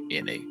standing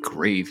in a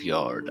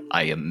graveyard.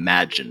 I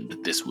imagined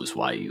this was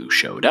why you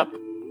showed up.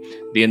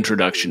 The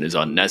introduction is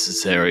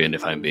unnecessary, and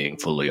if I'm being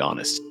fully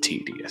honest,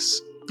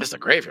 tedious. It's a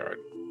graveyard.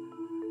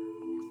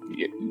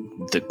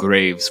 The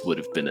graves would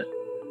have been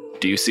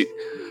do you see?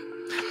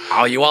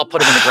 Oh, you all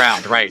put them in the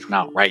ground, right?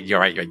 No, right. You're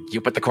right.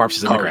 You put the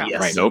corpses in the ground, yes.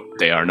 right? Nope,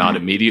 they are not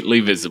immediately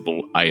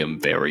visible. I am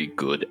very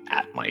good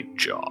at my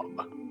job.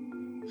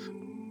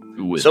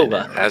 So,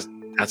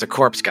 As a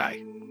corpse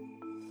guy.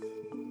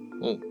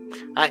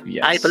 I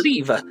Yes.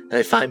 believe,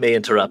 if I may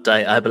interrupt,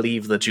 I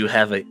believe that you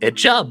have a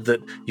job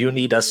that you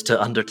need us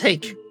to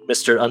undertake,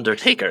 Mr.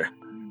 Undertaker.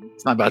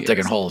 It's not about Yes.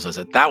 digging holes, is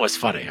it? That was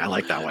funny. I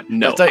like that one.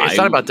 No, it's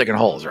not about digging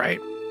holes, right?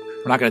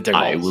 We're not going to dig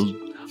holes.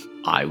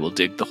 I will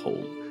dig the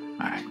hole.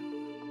 All right.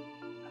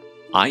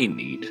 I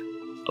need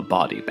a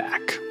body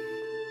back.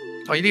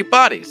 Oh, you need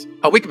bodies.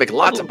 Oh, we can make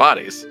lots of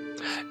bodies.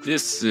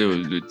 This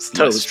it's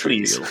Toes, less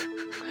please. trivial.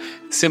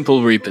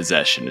 Simple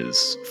repossession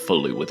is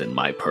fully within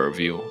my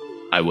purview.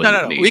 I No,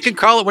 wouldn't no. need. We can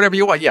call it whatever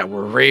you want. Yeah,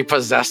 we're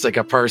repossessing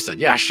a person.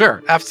 Yeah,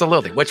 sure.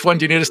 Absolutely. Which one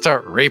do you need us to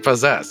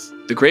repossess?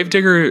 The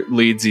gravedigger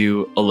leads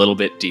you a little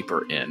bit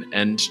deeper in,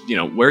 and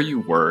where you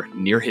were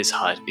near his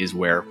hut is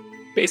where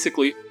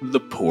basically the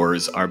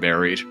pores are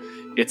buried.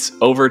 It's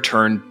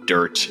overturned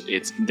dirt.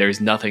 There's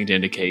nothing to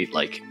indicate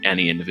like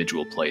any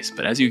individual place.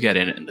 But as you get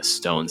in and the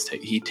stones,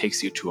 he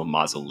takes you to a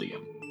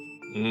mausoleum.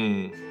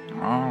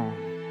 Oh.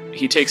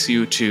 He takes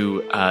you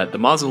to the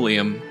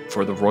mausoleum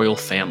for the royal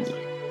family,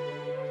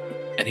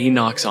 and he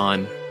knocks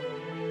on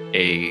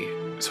a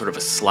sort of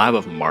a slab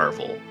of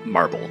marble.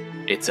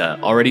 It's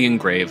already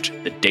engraved.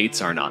 The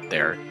dates are not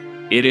there.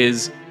 It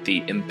is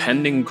the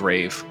impending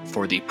grave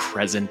for the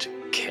present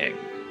king.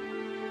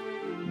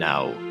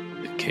 Now,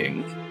 the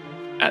king,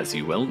 as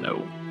you well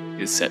know,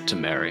 is set to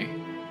marry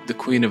the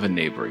queen of a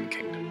neighboring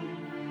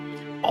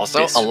kingdom. Also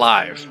This-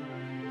 alive.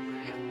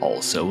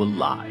 Also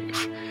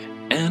alive,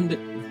 and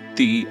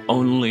the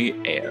only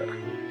heir,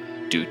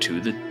 due to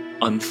the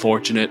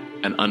unfortunate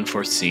and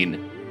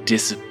unforeseen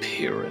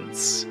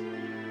disappearance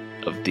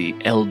of the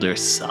elder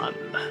son.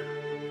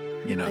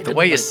 You know, I the didn't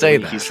way you like say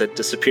way that. You said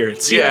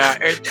disappearance. Yeah,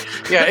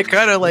 it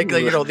kind of like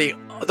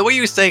the way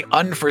you say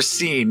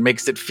unforeseen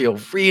makes it feel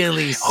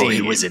really Oh, seen.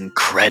 it was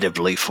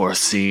incredibly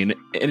foreseen,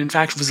 and in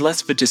fact was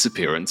less of a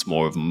disappearance,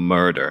 more of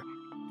murder.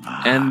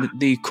 And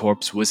the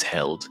corpse was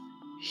held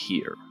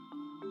here.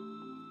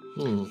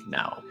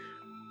 Now,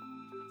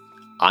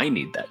 I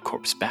need that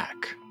corpse back.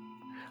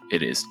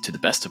 It is, to the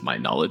best of my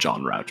knowledge,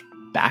 en route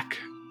back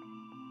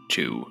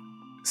to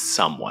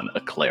someone,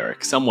 a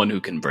cleric, someone who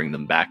can bring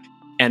them back.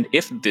 And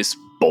if this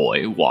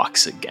boy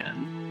walks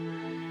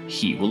again,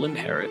 he will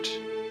inherit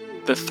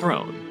the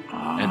throne,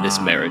 and this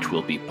marriage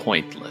will be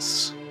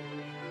pointless.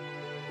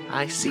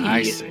 I see.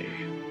 I see.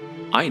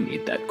 I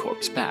need that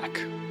corpse back.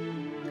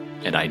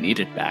 And I need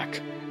it back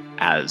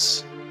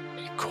as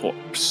a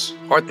corpse.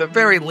 Or at the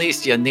very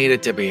least, you need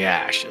it to be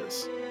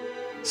ashes.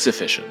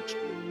 Sufficient.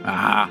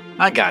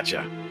 I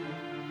gotcha.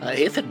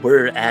 If it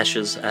were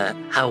ashes,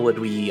 how would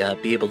we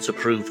be able to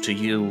prove to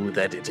you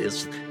that it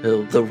is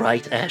the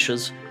right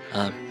ashes?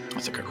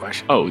 That's a good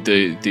question. Oh,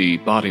 the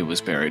body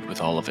was buried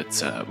with all of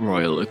its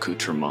royal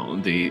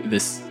accoutrement.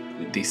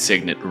 The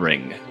signet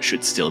ring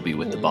should still be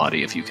with the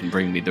body. If you can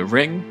bring me the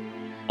ring,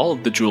 all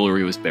of the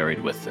jewelry was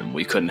buried with them.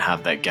 We couldn't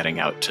have that getting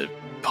out to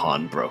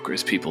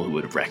pawnbrokers, people who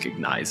would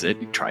recognize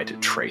it. You try to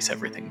trace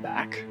everything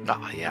back.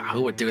 Oh, yeah,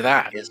 who would do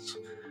that? Yes.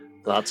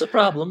 Lots of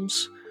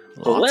problems.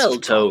 Lots Well,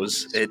 of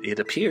Toes, problems. it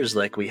appears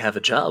like we have a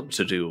job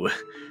to do.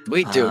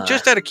 We do.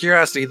 Just out of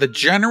curiosity, the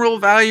general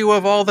value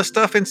of all the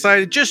stuff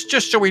inside, just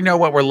so we know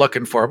what we're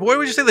looking for. But what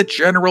would you say the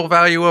general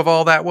value of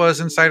all that was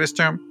inside his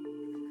tomb?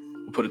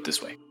 We'll put it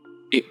this way.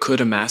 It could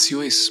amass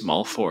you a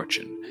small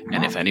fortune,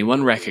 and if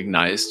anyone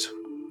recognized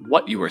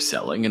what you were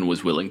selling and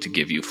was willing to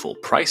give you full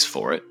price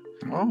for it,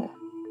 Oh.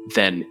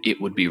 then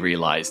it would be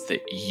realized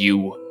that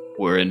you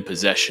were in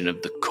possession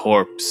of the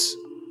corpse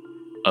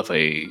of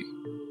a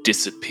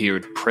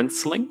disappeared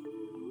princeling,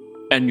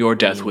 and your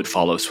death would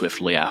follow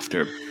swiftly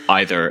after,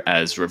 either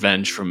as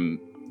revenge from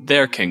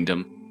their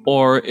kingdom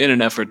or in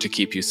an effort to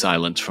keep you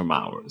silent from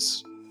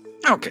ours.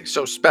 Okay,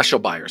 so special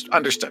buyers.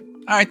 Understood.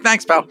 All right,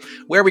 thanks, pal.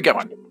 Where are we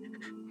going?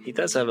 He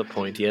does have a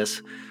point,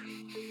 yes.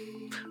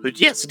 But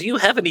yes, do you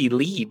have any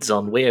leads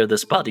on where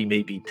this body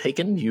may be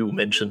taken? You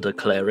mentioned a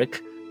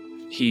cleric.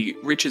 He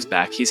reaches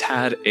back. He's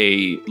had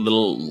a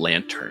little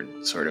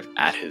lantern sort of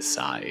at his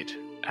side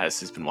as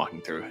he's been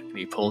walking through, and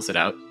he pulls it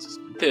out.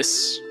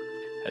 This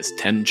has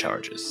 10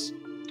 charges.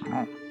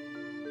 Oh.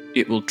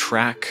 It will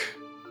track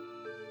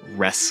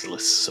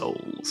restless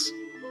souls.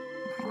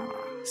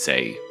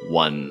 Say,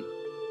 one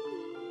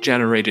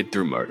generated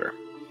through murder.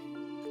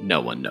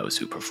 No one knows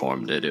who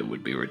performed it. It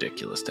would be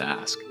ridiculous to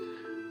ask.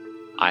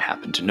 I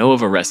happen to know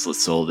of a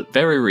restless soul that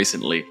very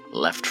recently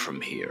left from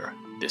here.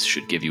 This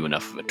should give you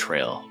enough of a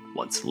trail.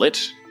 Once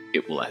lit,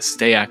 it will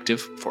stay active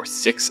for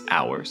 6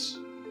 hours.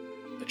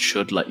 That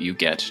should let you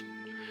get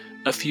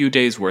a few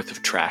days worth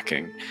of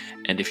tracking,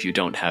 and if you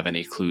don't have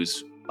any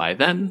clues by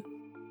then,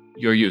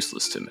 you're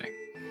useless to me.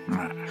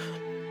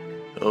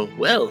 Oh,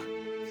 well.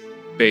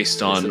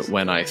 Based on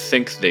when I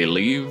think they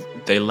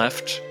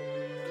left,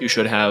 you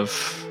should have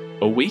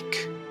a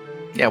week.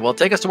 Yeah, well,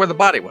 take us to where the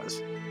body was.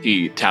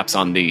 He taps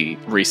on the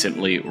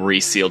recently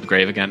resealed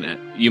grave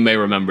again. You may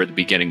remember the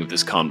beginning of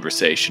this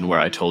conversation where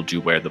I told you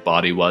where the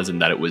body was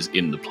and that it was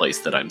in the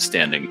place that I'm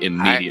standing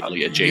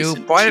immediately adjacent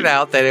to. You pointed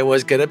out that it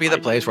was going to be the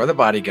place where the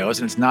body goes,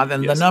 and it's not,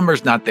 and the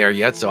number's not there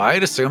yet, so I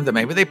had assumed that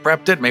maybe they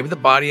prepped it, maybe the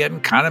body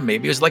hadn't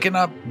maybe it was like in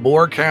a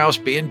morgue house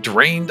being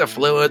drained of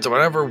fluids or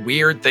whatever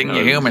weird thing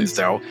you humans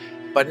do.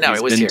 But no,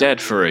 it was been here.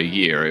 Dead for a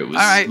year. It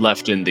was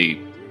left in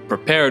the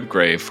prepared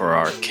grave for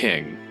our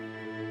king.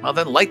 Well,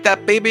 then light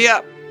that baby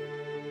up.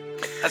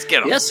 Let's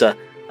get him. Yes,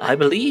 I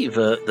believe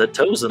the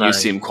Toes and You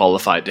seem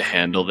qualified to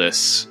handle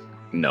this,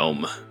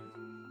 gnome.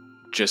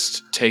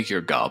 Just take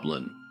your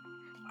goblin.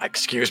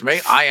 Excuse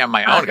me, I am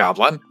my own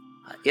goblin.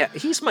 Yeah,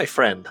 he's my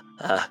friend.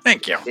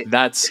 Thank you.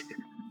 That's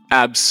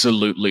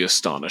absolutely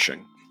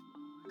astonishing.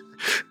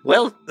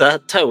 Well,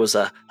 Toes,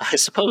 I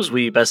suppose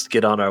we best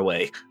get on our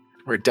way.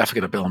 We're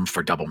definitely going to bill him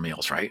for double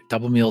meals, right?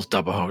 Double meals,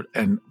 double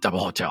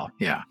hotel.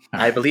 Yeah.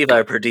 I believe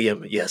our per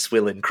diem, yes,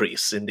 will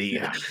increase,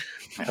 indeed. Yeah.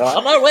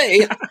 On our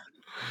way.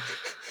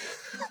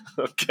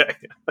 Okay.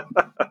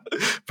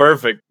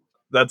 Perfect.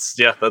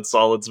 That's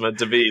all it's meant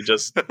to be.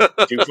 Just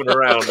goofing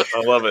around.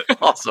 I love it.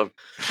 Awesome.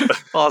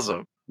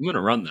 I'm going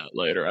to run that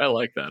later. I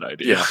like that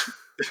idea.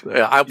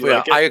 Yeah.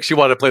 I actually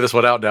want to play this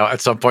one out now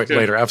at some point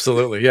later.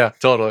 Absolutely. Yeah,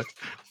 totally.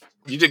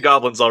 You did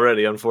goblins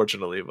already,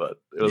 unfortunately, but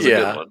it was a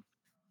good one.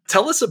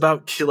 Tell us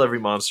about Kill Every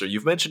Monster.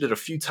 You've mentioned it a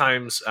few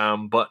times,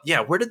 but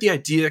where did the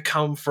idea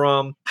come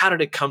from? How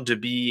did it come to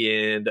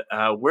be? And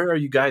where are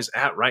you guys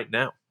at right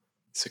now?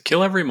 So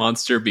Kill Every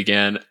Monster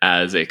began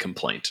as a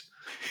complaint.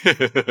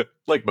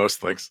 Like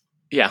most things.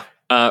 Yeah.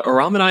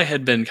 Aram and I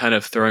had been kind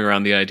of throwing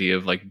around the idea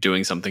of like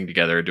doing something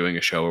together, doing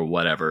a show or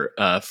whatever,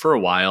 for a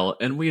while.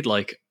 And we'd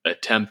like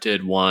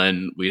attempted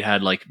one. We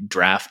had like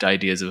draft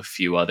ideas of a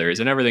few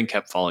others and everything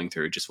kept falling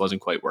through. It just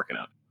wasn't quite working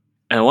out.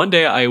 And one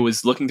day I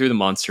was looking through the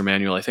monster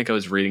manual. I think I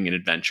was reading an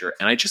adventure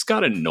and I just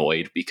got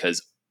annoyed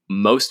because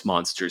most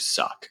monsters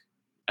suck.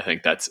 I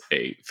think that's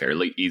a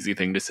fairly easy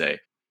thing to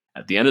say.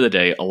 At the end of the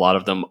day, a lot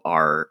of them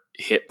are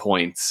hit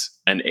points,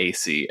 an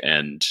AC,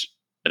 and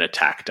an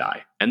attack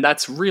die. And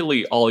that's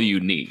really all you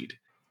need.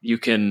 You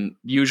can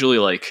usually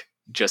like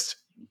just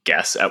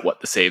guess at what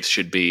the saves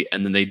should be,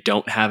 and then they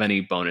don't have any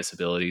bonus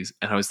abilities.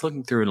 And I was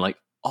looking through and like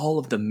all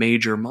of the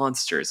major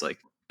monsters, like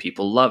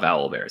people love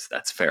owlbears.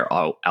 That's fair.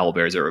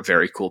 Owlbears are a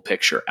very cool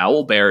picture.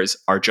 Owlbears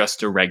are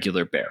just a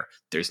regular bear.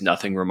 There's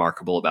nothing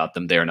remarkable about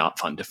them. They're not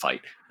fun to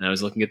fight. And I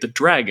was looking at the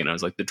dragon. I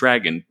was like, the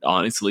dragon,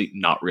 honestly,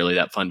 not really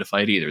that fun to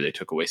fight either. They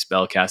took away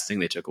spell casting.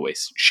 They took away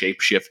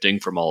shape shifting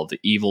from all of the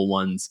evil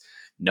ones.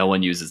 No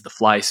one uses the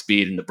fly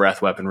speed, and the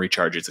breath weapon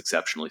recharges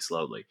exceptionally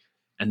slowly.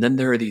 And then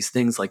there are these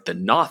things like the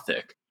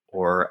Nothic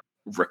or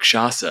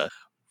Rakshasa,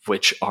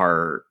 which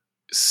are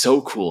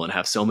so cool and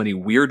have so many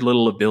weird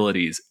little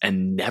abilities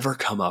and never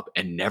come up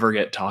and never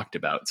get talked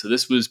about. So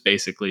this was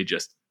basically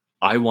just,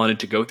 I wanted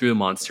to go through the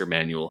monster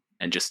manual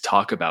and just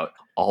talk about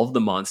all of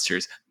the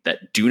monsters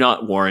that do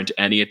not warrant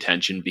any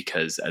attention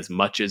because as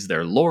much as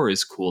their lore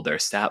is cool, their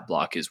stat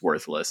block is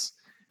worthless.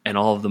 And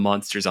all of the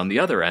monsters on the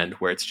other end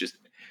where it's just,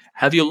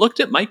 have you looked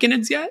at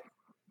Myconids yet?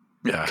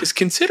 Yeah. Because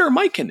consider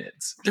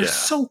Myconids. They're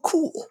so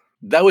cool.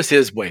 That was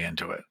his way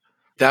into it.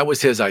 That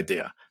was his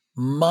idea.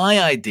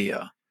 My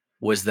idea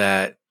was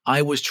that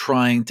I was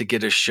trying to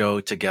get a show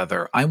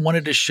together. I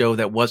wanted a show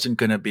that wasn't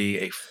going to be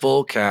a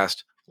full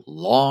cast,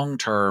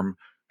 long-term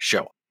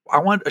show. I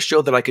wanted a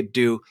show that I could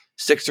do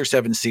 6 or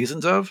 7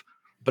 seasons of,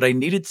 but I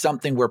needed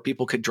something where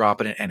people could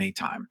drop it at any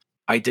time.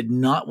 I did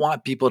not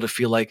want people to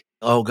feel like,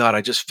 oh God,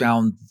 I just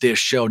found this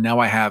show. Now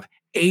I have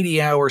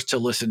 80 hours to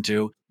listen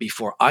to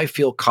before I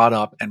feel caught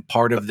up and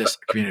part of this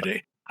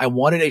community. I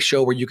wanted a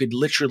show where you could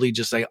literally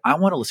just say, I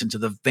want to listen to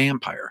the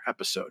vampire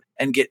episode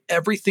and get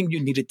everything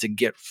you needed to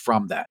get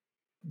from that.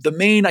 The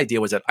main idea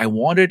was that I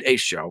wanted a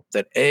show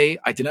that I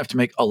didn't have to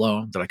make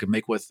alone, that I could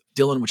make with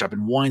Dylan, which I've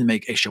been wanting to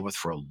make a show with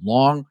for a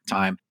long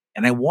time.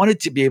 And I wanted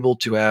to be able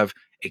to have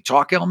a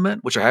talk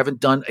element, which I haven't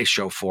done a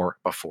show for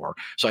before.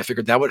 So I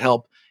figured that would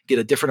help get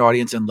a different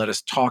audience and let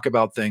us talk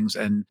about things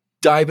and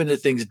dive into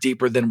things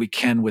deeper than we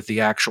can with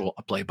the actual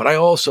play. But I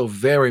also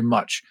very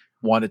much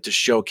wanted to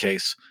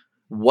showcase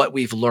what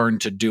we've learned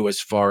to do as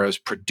far as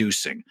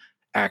producing.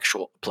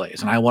 actual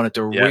plays. And I wanted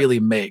to really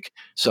make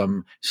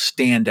some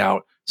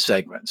standout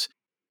segments.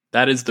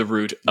 That is the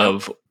root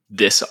of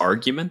this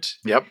argument.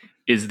 Yep.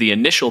 Is the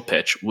initial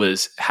pitch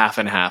was half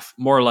and half,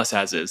 more or less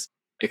as is,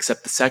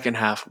 except the second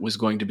half was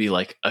going to be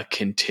like a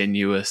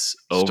continuous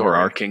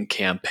overarching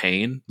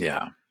campaign.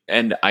 Yeah.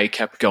 And I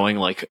kept going,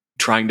 like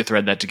trying to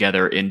thread that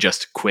together in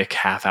just quick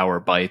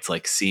half-hour bites,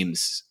 like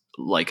seems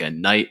like a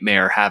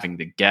nightmare having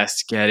the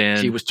guests get in.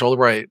 He was totally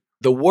right.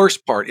 The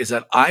worst part is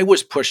that I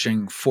was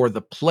pushing for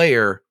the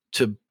player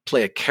to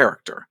play a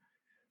character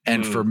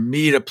and for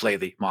me to play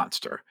the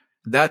monster.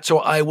 That's how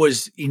I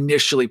was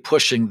initially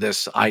pushing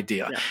this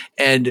idea. Yeah.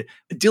 And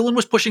Dylan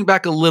was pushing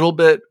back a little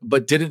bit,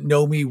 but didn't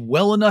know me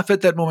well enough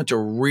at that moment to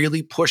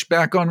really push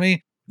back on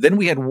me. Then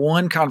we had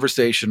one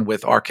conversation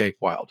with RK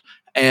Wild,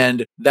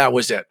 and that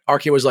was it.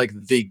 RK was like,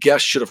 the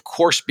guest should, of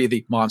course, be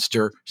the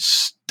monster.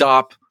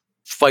 Stop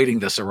fighting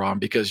this, Aram,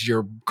 because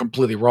you're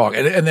completely wrong.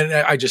 And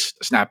then I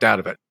just snapped out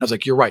of it. I was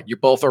like, you're right. You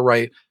both are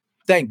right.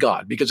 Thank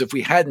God, because if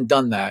we hadn't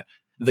done that,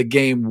 the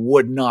game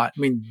would not,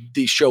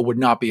 the show would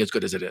not be as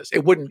good as it is.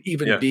 It wouldn't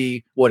even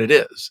be what it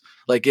is.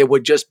 Like, it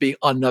would just be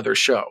another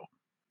show.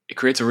 It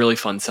creates a really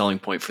fun selling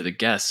point for the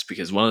guests,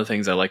 because one of the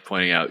things I like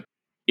pointing out,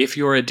 if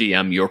you're a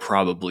DM, you're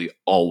probably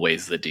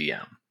always the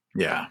DM.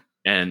 Yeah.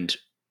 And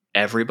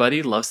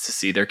everybody loves to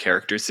see their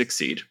characters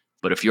succeed.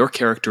 But if your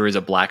character is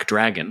a black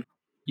dragon,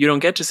 you don't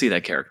get to see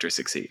that character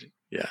succeed.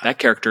 Yeah. That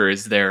character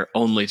is there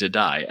only to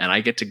die. And I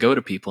get to go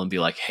to people and be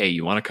like, hey,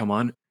 you want to come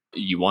on?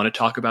 You want to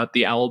talk about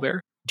the owlbear?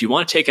 Do you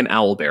want to take an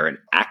owlbear and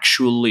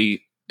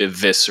actually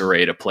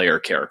eviscerate a player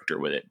character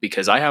with it?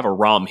 Because I have a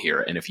ROM here,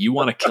 and if you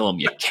want to kill him,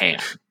 you can.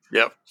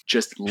 Yep.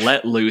 Just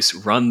let loose,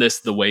 run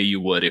this the way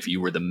you would if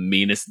you were the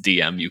meanest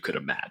DM you could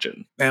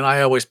imagine. And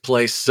I always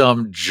play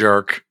some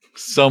jerk,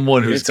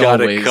 someone who's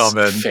got it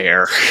coming.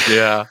 Fair.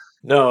 Yeah.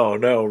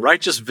 No,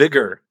 righteous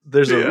vigor.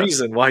 There's a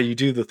reason why you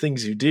do the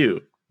things you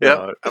do.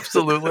 Yeah,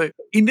 absolutely.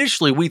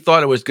 Initially, we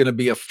thought it was going to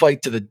be a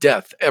fight to the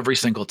death every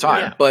single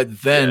time. Yeah.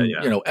 But then,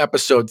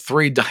 episode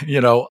 3,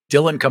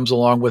 Dylan comes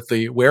along with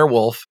the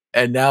werewolf,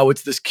 and now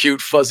it's this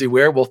cute, fuzzy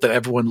werewolf that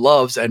everyone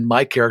loves. And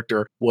my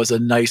character was a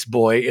nice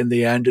boy in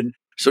the end. And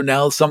so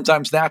now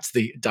sometimes that's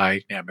the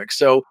dynamic.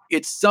 So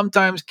it's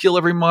sometimes kill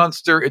every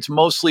monster. It's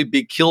mostly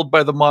be killed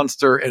by the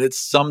monster. And it's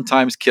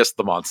sometimes kiss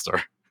the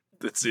monster.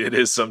 It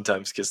is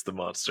sometimes kiss the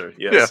monster.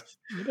 Yes,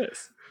 it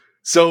is.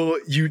 So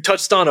you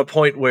touched on a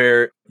point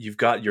where you've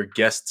got your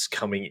guests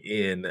coming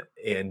in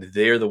and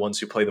they're the ones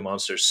who play the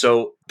monsters.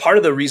 So part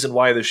of the reason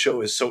why the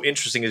show is so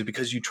interesting is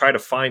because you try to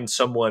find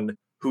someone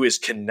who is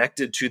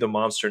connected to the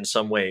monster in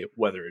some way,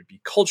 whether it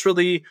be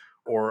culturally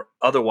or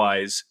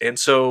otherwise. And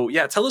so,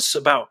 tell us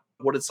about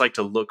what it's like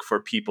to look for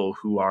people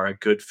who are a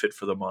good fit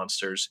for the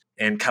monsters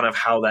and kind of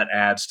how that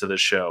adds to the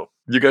show.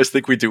 You guys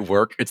think we do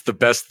work? It's the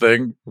best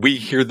thing. We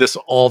hear this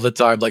all the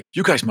time. Like,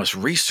 you guys must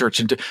research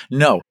into.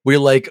 No, we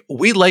like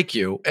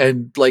you.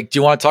 And like, do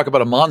you want to talk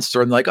about a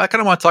monster? And like, I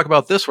kind of want to talk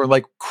about this one.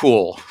 Like,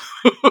 cool.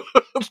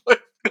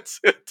 Like, that's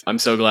it. I'm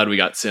so glad we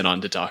got Sin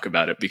on to talk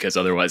about it, because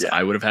otherwise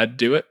I would have had to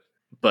do it.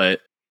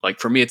 But like,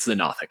 for me, it's the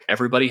Nothic.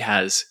 Everybody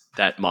has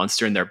that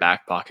monster in their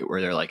back pocket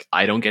where they're like,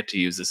 I don't get to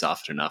use this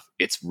often enough.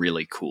 It's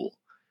really cool.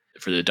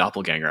 For the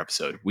Doppelganger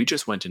episode, we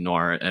just went to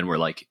Noir and we're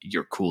like,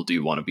 you're cool. Do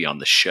you want to be on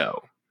the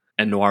show?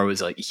 And Noir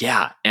was like,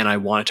 yeah. And I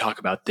want to talk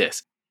about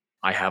this.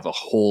 I have a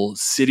whole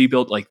city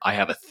built. Like, I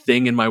have a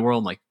thing in my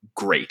world. I'm like,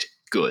 great,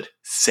 good.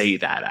 Say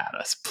that at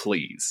us,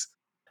 please.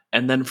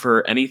 And then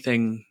for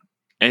anything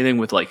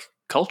with like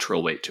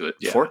cultural weight to it,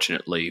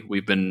 fortunately,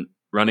 we've been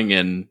running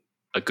in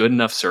a good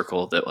enough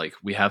circle that like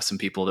we have some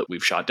people that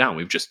we've shot down.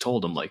 We've just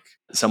told them, like,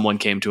 someone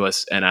came to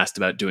us and asked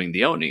about doing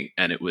the Oni,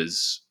 and it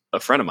was a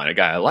friend of mine, a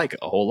guy I like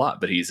a whole lot,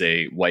 but he's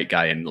a white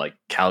guy in like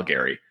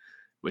Calgary,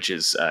 which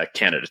is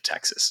Canada,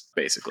 Texas,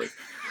 basically.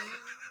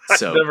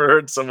 So, I've never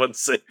heard someone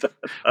say that.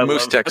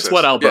 Moose, Texas. That's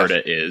what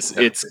Alberta is.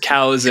 It's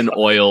cows and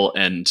oil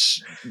and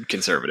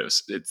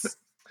conservatives. It's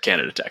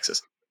Canada,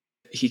 Texas.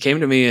 He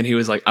came to me and he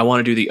was like, I want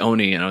to do the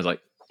Oni. And I was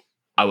like,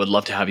 I would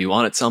love to have you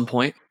on at some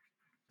point.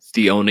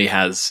 The Oni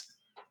has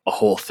a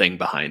whole thing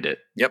behind it.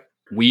 Yep.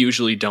 We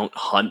usually don't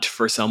hunt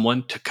for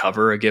someone to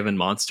cover a given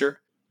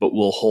monster, but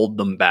we'll hold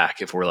them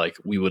back if we're like,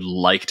 we would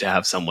like to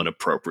have someone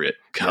appropriate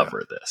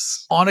cover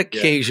this. On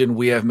occasion,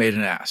 we have made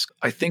an ask.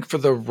 I think for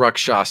the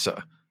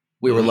Rakshasa,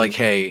 we were like,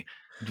 hey,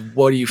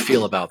 what do you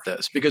feel about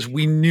this? Because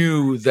we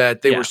knew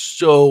that they were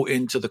so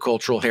into the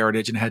cultural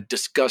heritage and had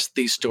discussed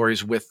these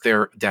stories with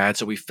their dad.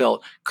 So we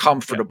felt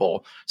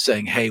comfortable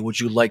saying, hey, would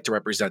you like to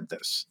represent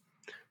this?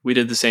 We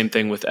did the same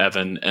thing with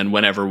Evan. And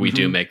whenever we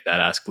do make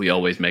that ask, we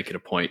always make it a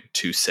point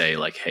to say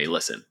like, hey,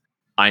 listen,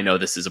 I know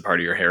this is a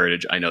part of your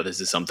heritage. I know this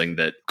is something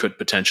that could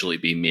potentially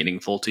be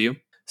meaningful to you.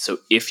 So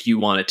if you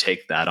want to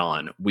take that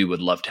on, we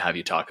would love to have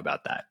you talk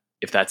about that.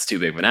 If that's too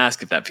big of an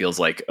ask, if that feels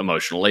like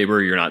emotional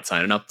labor you're not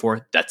signing up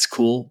for, that's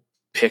cool.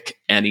 Pick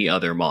any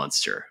other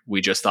monster.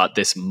 We just thought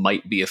this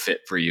might be a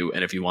fit for you.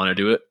 And if you want to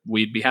do it,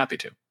 we'd be happy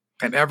to.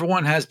 And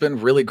everyone has been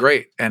really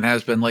great and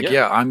has been like,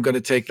 Yeah. I'm going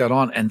to take that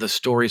on. And the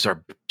stories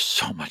are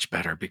so much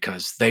better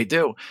because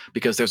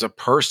there's a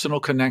personal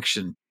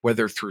connection,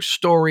 whether through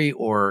story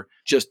or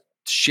just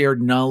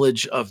shared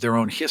knowledge of their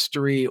own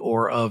history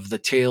or of the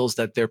tales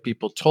that their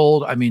people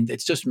told. I mean, it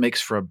just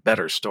makes for a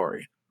better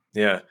story.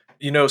 Yeah.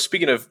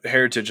 Speaking of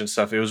heritage and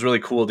stuff, it was really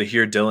cool to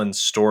hear Dylan's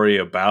story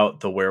about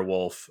the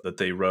werewolf that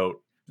they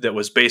wrote that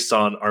was based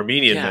on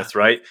Armenian myth,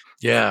 right?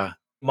 Yeah.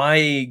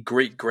 My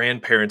great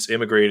grandparents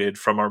immigrated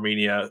from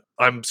Armenia.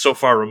 I'm so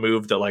far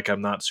removed that like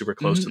I'm not super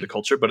close to the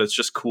culture, but it's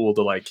just cool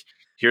to like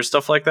hear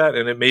stuff like that.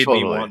 And it made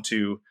me want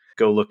to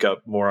go look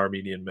up more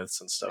Armenian myths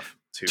and stuff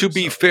too. To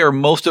be fair,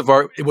 most of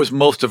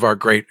our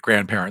great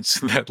grandparents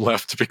that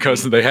left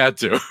because they had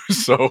to.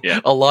 So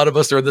a lot of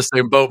us are in the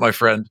same boat, my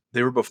friend.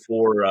 They were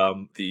before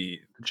the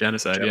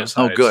genocide. Yeah.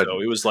 Oh, good.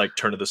 So it was like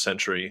turn of the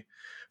century.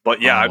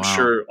 But yeah, I'm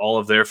sure all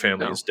of their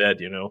family is dead,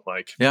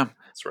 like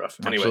it's rough.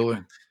 Anyway.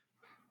 Absolutely.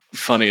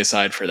 Funny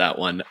aside for that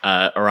one,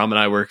 Aram and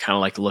I were kind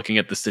of like looking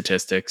at the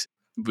statistics.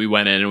 We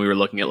went in and we were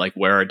looking at like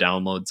where our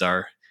downloads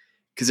are,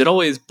 because it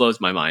always blows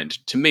my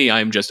mind. To me,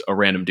 I'm just a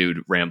random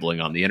dude rambling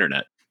on the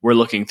internet. We're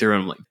looking through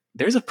and I'm like,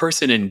 there's a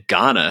person in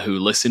Ghana who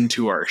listened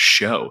to our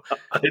show.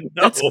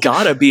 That's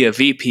gotta be a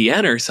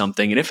VPN or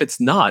something. And if it's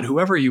not,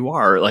 whoever you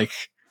are, like,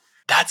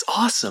 that's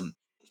awesome.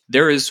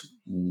 There is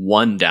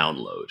one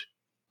download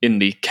in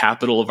the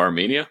capital of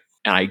Armenia,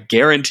 and I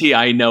guarantee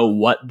I know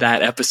what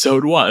that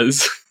episode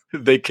was.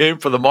 They came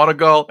for the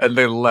Monogal and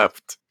they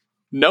left.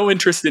 No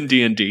interest in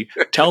D&D.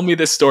 Tell me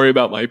this story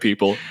about my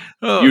people.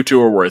 You two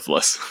are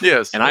worthless.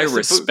 Yes. And I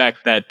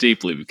respect that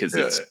deeply because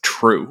it's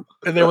true.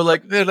 And they were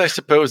like, then I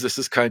suppose this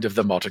is kind of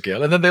the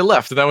Monogal. And then they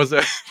left, and that was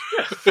it.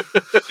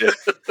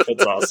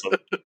 That's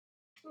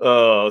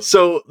awesome.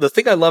 So the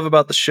thing I love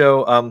about the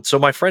show, so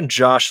my friend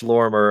Josh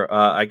Lorimer,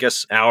 I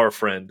guess our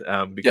friend,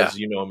 because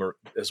you know him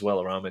as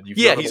well, Raman.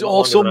 He's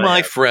also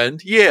my friend.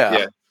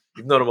 Yeah.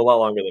 You've known him a lot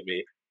longer than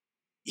me.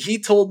 He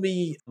told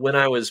me when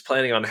I was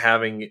planning on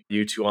having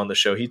you two on the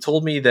show, he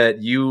told me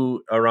that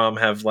you, Aram,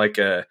 have like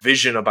a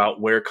vision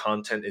about where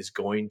content is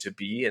going to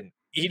be. And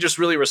he just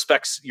really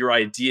respects your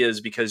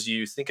ideas because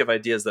you think of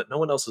ideas that no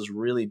one else is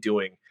really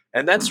doing.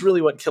 And that's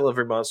really what Kill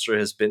Every Monster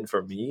has been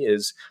for me.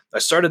 Is I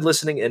started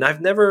listening and I've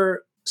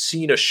never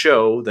seen a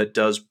show that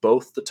does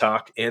both the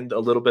talk and a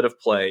little bit of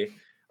play.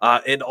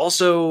 And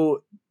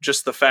also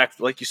just the fact,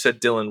 like you said,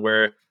 Dylan,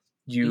 where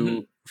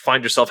you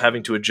find yourself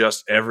having to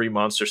adjust every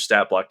monster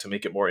stat block to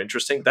make it more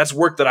interesting. That's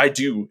work that I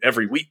do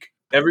every week.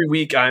 Every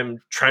week I'm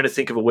trying to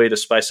think of a way to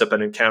spice up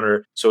an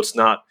encounter so it's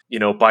not,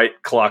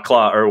 bite,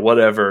 claw, or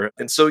whatever.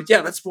 And so,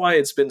 that's why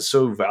it's been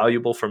so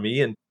valuable for me.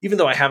 And even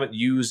though I haven't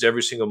used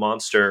every single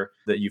monster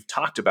that you've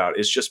talked about,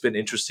 it's just been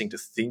interesting to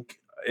think.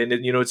 And,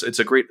 it's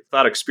a great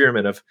thought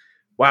experiment of,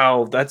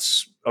 wow,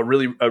 that's a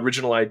really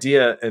original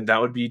idea. And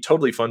that would be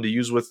totally fun to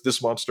use with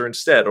this monster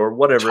instead or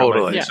whatever.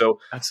 Totally. It might be. Yeah, so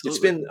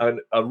absolutely. It's been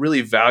a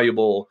really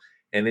valuable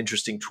and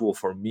interesting tool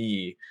for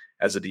me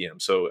as a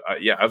DM. So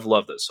I've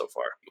loved this so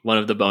far. One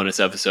of the bonus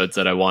episodes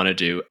that I want to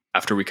do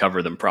after we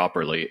cover them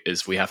properly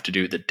is we have to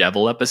do the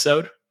devil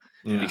episode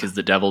because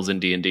the devils in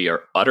D&D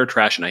are utter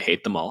trash and I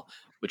hate them all,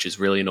 which is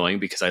really annoying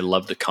because I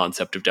love the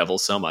concept of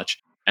devils so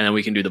much. And then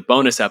we can do the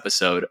bonus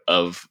episode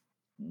of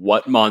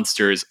what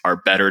monsters are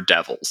better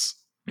devils.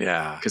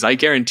 Yeah. Because I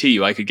guarantee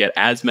you I could get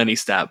as many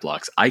stat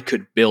blocks. I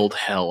could build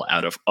hell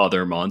out of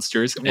other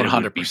monsters.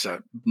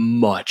 100%.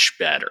 Much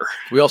better.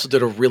 We also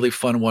did a really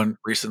fun one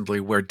recently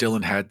where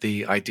Dylan had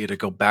the idea to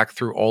go back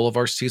through all of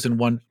our season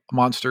 1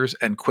 monsters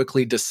and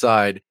quickly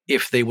decide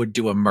if they would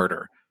do a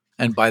murder.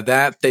 And by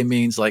that, they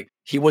means like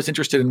he was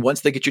interested in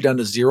once they get you down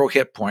to 0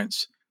 hit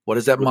points, what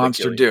does that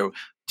monster do?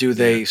 Do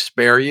they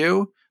spare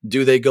you?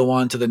 Do they go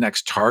on to the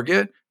next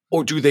target?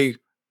 Or do they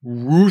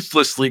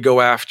ruthlessly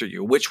go after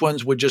you? Which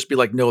ones would just be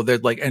like, no, they're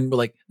like, and we're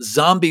like,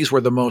 zombies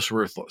were the most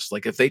ruthless.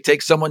 Like if they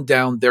take someone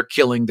down, they're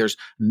killing. There's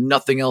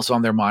nothing else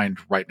on their mind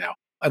right now.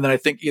 And then I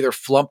think either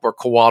Flump or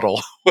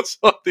Coatl was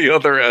on the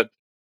other end.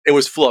 It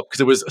was Flump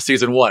because it was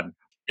season 1.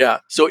 Yeah.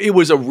 So it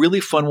was a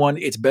really fun one.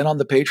 It's been on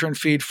the Patreon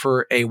feed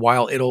for a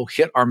while. It'll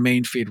hit our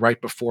main feed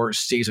right before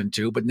season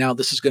 2. But now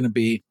this is going to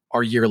be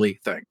our yearly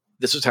thing.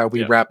 This is how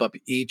we wrap up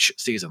each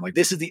season. Like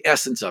this is the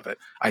essence of it,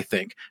 I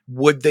think.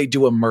 Would they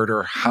do a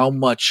murder? How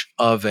much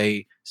of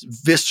a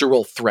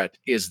visceral threat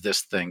is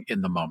this thing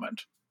in the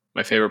moment?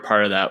 My favorite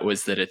part of that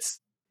was that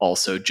it's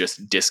also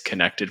just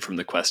disconnected from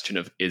the question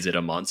of, is it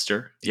a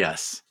monster?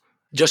 Yes.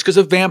 Just because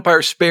a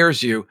vampire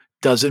spares you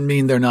doesn't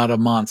mean they're not a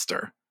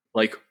monster.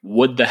 Like,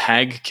 would the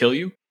hag kill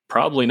you?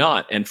 Probably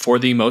not. And for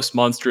the most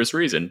monstrous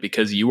reason,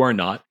 because you are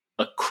not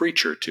a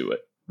creature to it.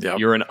 Yep.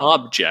 You're an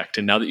object,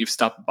 and now that you've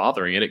stopped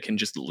bothering it, it can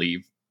just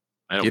leave.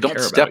 You don't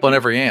step on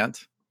every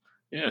ant.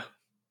 Yeah.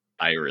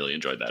 I really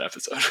enjoyed that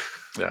episode.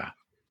 Yeah.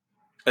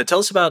 Tell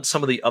us about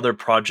some of the other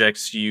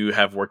projects you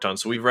have worked on.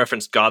 So we've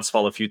referenced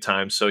Godsfall a few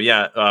times. So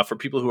for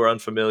people who are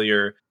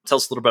unfamiliar, tell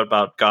us a little bit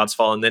about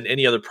Godsfall and then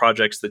any other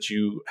projects that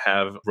you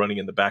have running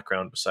in the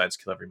background besides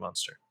Kill Every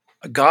Monster.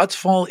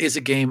 Godsfall is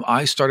a game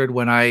I started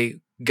when I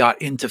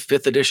got into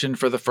 5th edition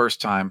for the first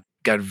time.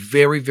 got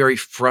very, very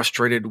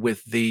frustrated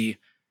with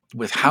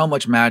how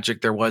much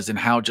magic there was and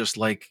how just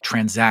like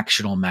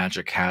transactional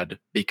magic had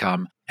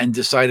become, and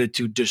decided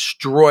to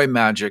destroy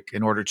magic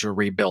in order to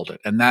rebuild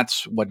it. And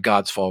that's what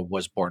Godsfall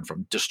was born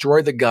from.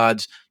 Destroy the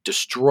gods,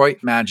 destroy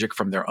magic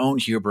from their own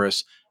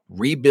hubris,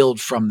 rebuild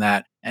from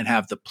that, and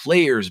have the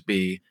players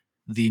be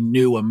the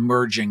new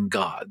emerging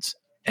gods.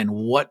 And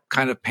what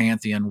kind of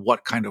pantheon,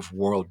 what kind of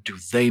world do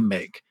they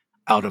make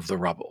out of the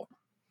rubble?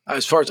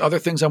 As far as other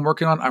things I'm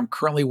working on, I'm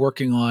currently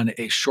working on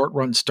a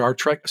short-run Star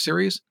Trek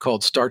series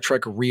called Star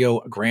Trek Rio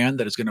Grande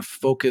that is going to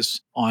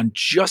focus on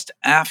just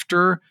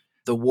after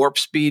the warp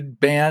speed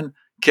ban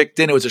kicked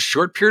in. It was a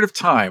short period of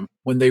time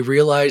when they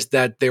realized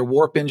that their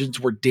warp engines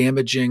were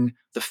damaging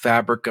the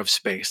fabric of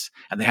space,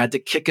 and they had to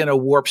kick in a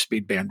warp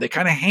speed ban. They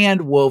kind of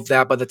hand-wove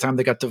that by the time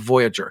they got to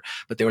Voyager,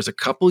 but there was a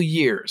couple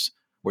years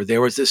where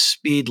there was this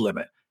speed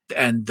limit,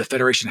 and the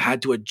Federation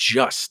had to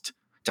adjust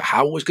to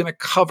how it was going to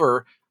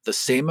cover the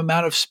same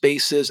amount of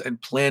spaces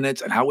and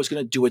planets and how it was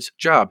going to do its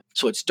job.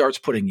 So it starts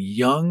putting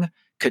young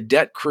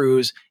cadet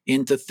crews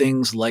into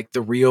things like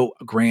the Rio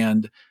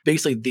Grande,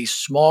 basically these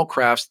small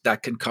crafts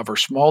that can cover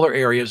smaller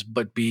areas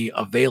but be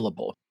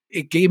available.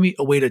 It gave me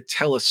a way to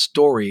tell a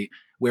story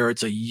where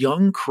it's a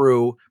young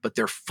crew, but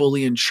they're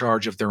fully in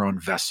charge of their own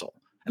vessel.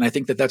 And I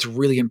think that that's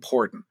really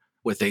important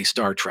with a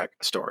Star Trek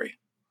story.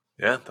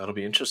 Yeah, that'll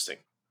be interesting.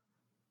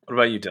 What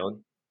about you,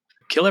 Dylan?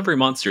 Kill Every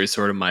Monster is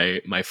sort of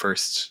my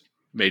first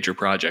major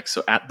project.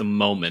 So at the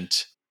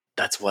moment,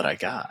 that's what I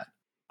got.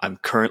 I'm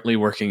currently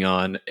working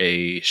on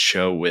a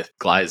show with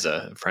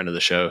Glyza, a friend of the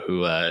show,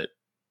 who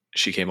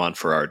she came on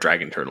for our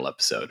Dragon Turtle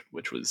episode,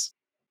 which was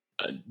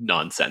a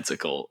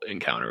nonsensical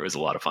encounter. It was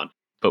a lot of fun.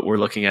 But we're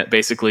looking at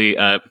basically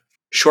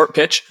short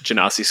pitch,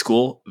 Genasi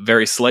School,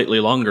 very slightly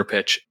longer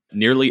pitch.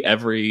 Nearly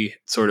every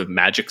sort of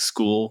magic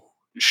school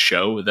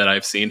show that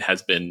I've seen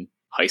has been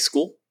high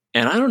school.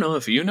 And I don't know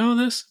if you know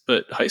this,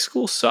 but high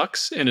school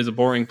sucks and is a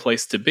boring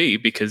place to be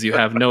because you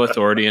have no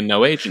authority and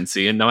no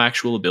agency and no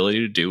actual ability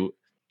to do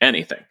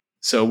anything.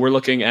 So we're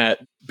looking at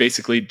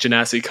basically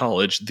Genasi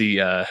College,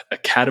 the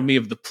Academy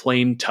of the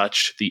Plane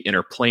Touch, the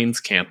Inner Planes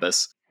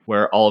campus,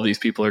 where all of these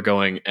people are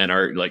going and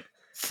are like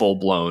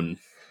full-blown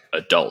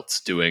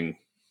adults doing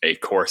a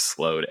course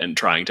load and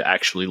trying to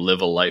actually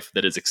live a life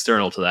that is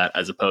external to that,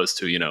 as opposed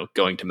to,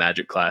 going to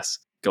magic class,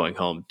 going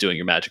home, doing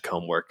your magic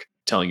homework,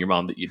 telling your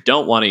mom that you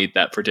don't want to eat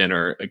that for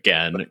dinner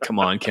again. Come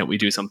on, can't we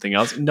do something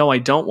else? No, I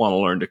don't want to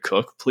learn to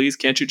cook. Please,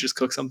 can't you just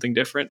cook something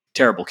different?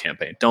 Terrible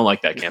campaign. Don't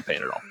like that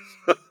campaign at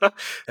all.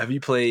 Have you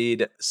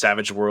played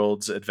Savage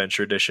Worlds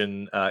Adventure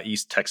Edition,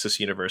 East Texas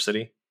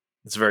University?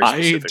 It's very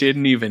specific. I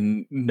didn't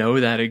even know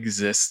that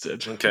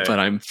existed, but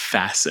I'm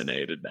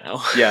fascinated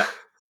now. Yeah.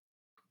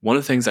 One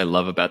of the things I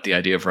love about the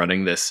idea of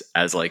running this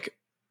as like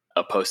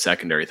a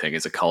post-secondary thing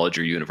as a college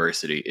or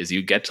university is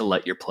you get to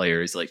let your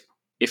players, like,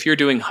 if you're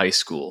doing high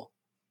school,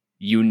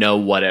 you know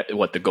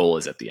what the goal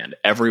is at the end.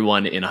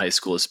 Everyone in high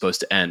school is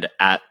supposed to end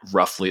at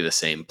roughly the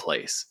same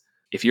place.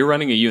 If you're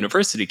running a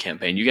university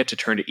campaign, you get to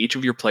turn to each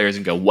of your players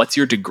and go, what's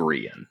your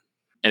degree in?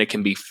 And it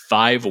can be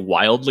 5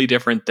 wildly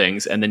different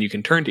things. And then you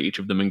can turn to each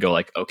of them and go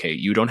like, okay,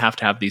 you don't have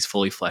to have these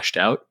fully fleshed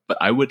out, but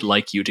I would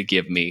like you to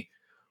give me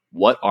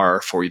what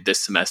are for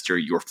this semester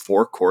your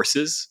 4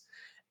 courses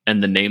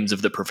and the names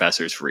of the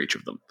professors for each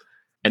of them.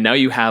 And now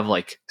you have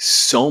like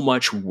so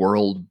much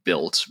world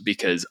built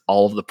because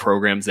all of the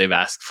programs they've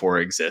asked for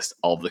exist.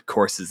 All of the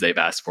courses they've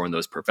asked for and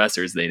those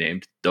professors they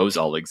named, those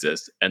all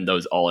exist. And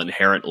those all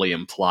inherently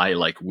imply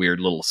like weird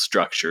little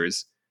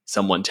structures.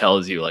 Someone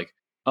tells you like,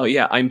 oh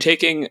yeah, I'm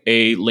taking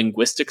a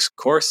linguistics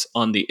course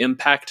on the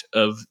impact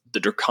of the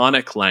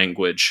Draconic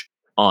language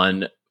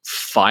on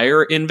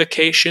fire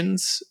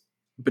invocations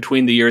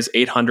between the years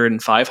 800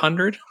 and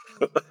 500.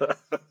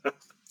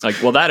 Like,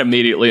 well, that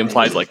immediately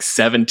implies like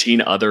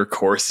 17 other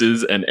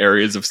courses and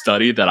areas of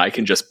study that I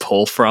can just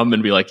pull from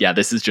and be like, yeah,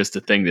 this is just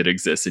a thing that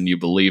exists. And you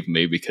believe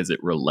me because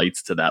it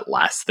relates to that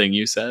last thing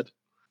you said.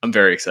 I'm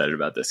very excited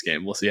about this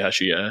game. We'll see how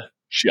she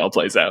all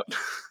plays out.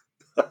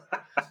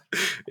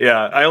 Yeah,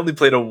 I only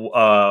played a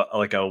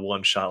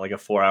one shot, like a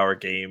 4-hour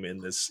game in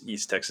this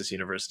East Texas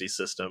University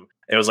system.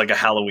 It was like a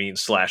Halloween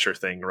slasher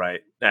thing, right?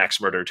 Axe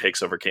murder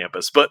takes over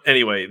campus. But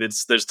anyway,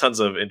 there's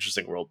tons of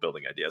interesting world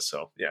building ideas.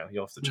 So yeah,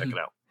 you'll have to check it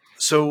out.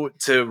 So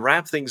to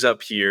wrap things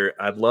up here,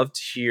 I'd love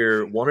to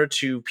hear 1 or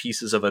 2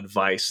 pieces of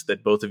advice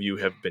that both of you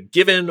have been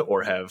given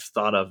or have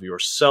thought of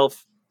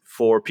yourself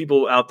for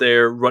people out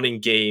there running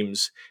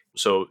games.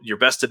 So your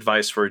best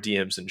advice for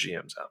DMs and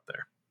GMs out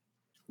there.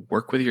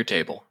 Work with your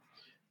table.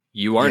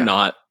 You are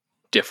not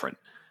different.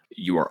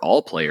 You are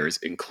all players,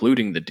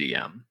 including the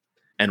DM.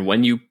 And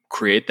when you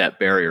create that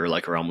barrier,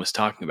 like Aram was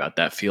talking about,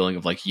 that feeling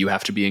of like you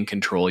have to be in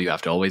control, you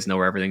have to always know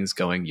where everything's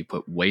going, you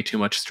put way too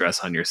much stress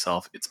on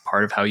yourself. It's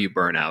part of how you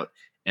burn out.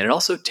 And it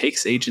also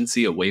takes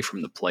agency away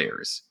from the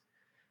players.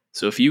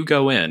 So if you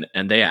go in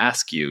and they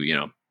ask you,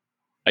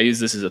 I use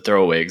this as a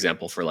throwaway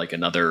example for like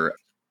another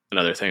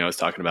thing I was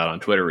talking about on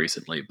Twitter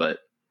recently, but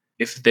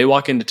if they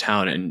walk into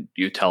town and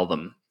you tell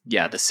them,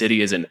 yeah, the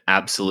city is in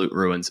absolute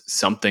ruins.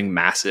 Something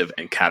massive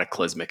and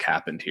cataclysmic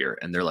happened here.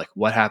 And they're like,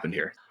 what happened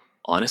here?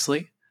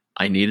 Honestly,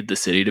 I needed the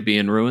city to be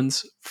in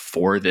ruins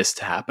for this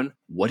to happen.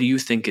 What do you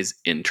think is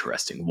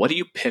interesting? What do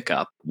you pick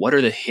up? What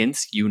are the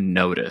hints you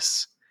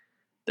notice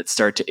that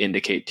start to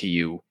indicate to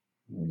you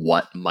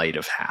what might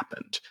have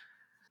happened?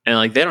 And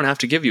like, they don't have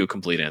to give you a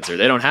complete answer.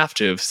 They don't have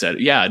to have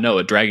said, yeah, no,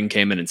 a dragon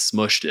came in and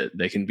smushed it.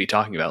 They can be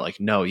talking about like,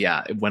 no,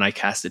 yeah, when I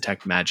cast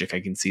detect magic, I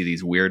can see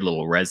these weird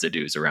little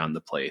residues around the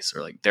place,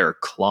 or like there are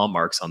claw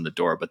marks on the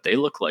door, but they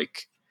look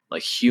like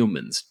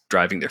humans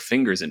driving their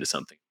fingers into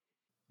something.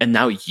 And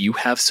now you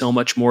have so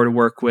much more to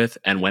work with.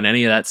 And when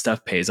any of that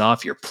stuff pays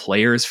off, your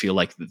players feel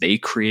like they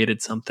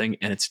created something,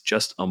 and it's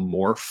just a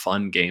more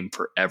fun game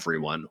for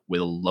everyone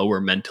with a lower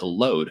mental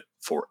load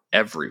for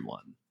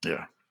everyone.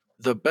 Yeah.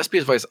 The best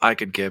piece of advice I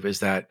could give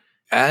is that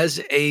as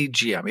a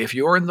GM, if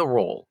you're in the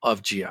role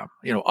of GM,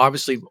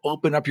 obviously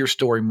open up your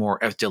story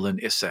more, as Dylan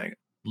is saying.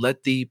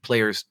 Let the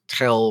players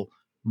tell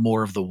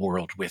more of the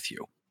world with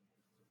you.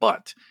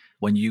 But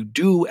when you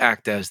do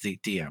act as the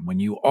DM, when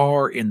you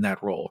are in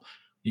that role,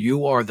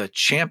 you are the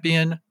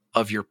champion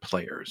of your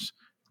players.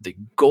 The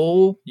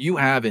goal you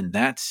have in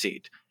that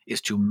seat is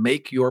to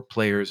make your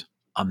players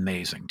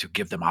amazing, to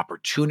give them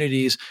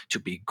opportunities to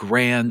be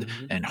grand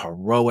and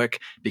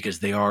heroic, because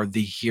they are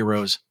the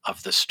heroes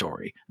of the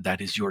story. That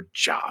is your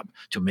job,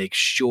 to make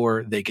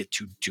sure they get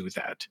to do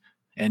that.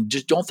 And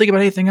just don't think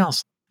about anything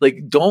else.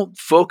 Like, don't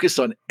focus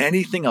on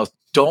anything else.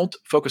 Don't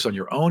focus on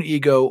your own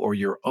ego or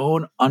your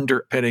own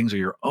underpinnings or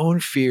your own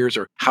fears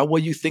or how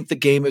well you think the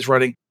game is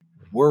running.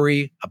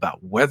 Worry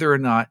about whether or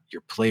not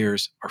your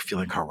players are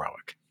feeling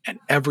heroic, and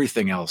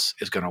everything else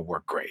is going to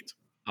work great.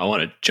 I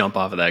want to jump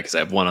off of that because I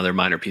have one other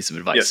minor piece of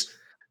advice. Yes.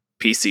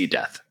 PC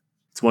death.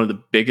 It's one of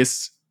the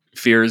biggest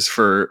fears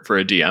for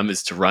a DM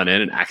is to run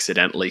in and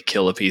accidentally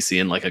kill a PC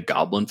in like a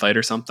goblin fight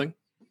or something.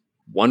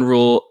 One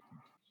rule,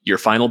 your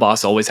final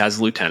boss always has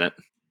a lieutenant.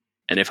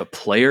 And if a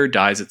player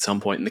dies at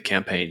some point in the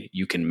campaign,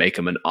 you can make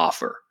them an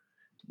offer.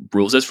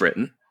 Rules as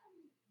written,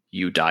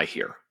 you die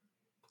here.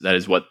 That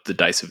is what the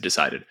dice have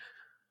decided.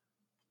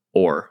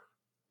 Or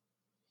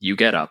you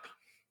get up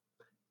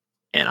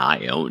and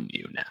I own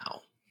you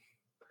now.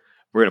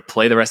 We're going to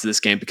play the rest of this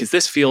game because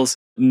this feels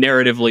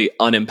narratively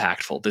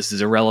unimpactful. This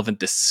is irrelevant.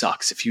 This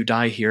sucks. If you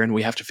die here and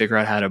we have to figure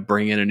out how to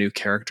bring in a new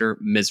character,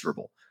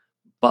 miserable.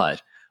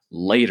 But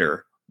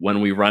later, when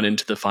we run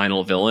into the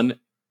final villain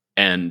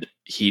and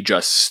he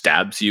just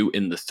stabs you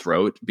in the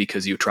throat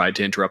because you tried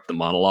to interrupt the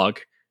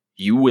monologue,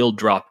 you will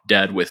drop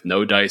dead with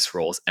no dice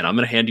rolls. And I'm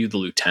going to hand you the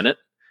lieutenant,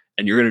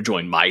 and you're going to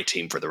join my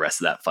team for the rest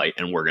of that fight,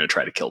 and we're going to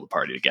try to kill the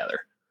party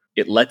together.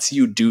 It lets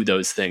you do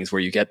those things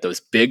where you get those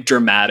big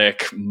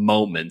dramatic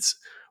moments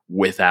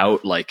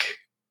without like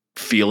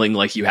feeling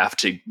like you have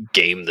to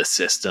game the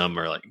system,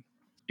 or like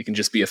it can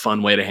just be a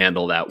fun way to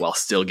handle that while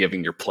still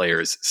giving your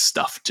players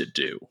stuff to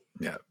do.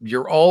 Yeah,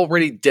 you're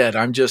already dead.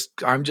 I'm just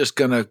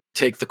going to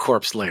take the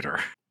corpse later.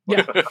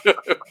 Yeah.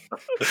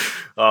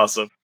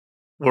 Awesome.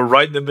 We're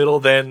right in the middle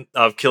then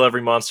of Kill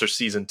Every Monster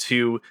Season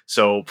 2.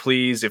 So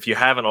please, if you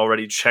haven't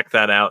already, check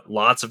that out.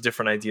 Lots of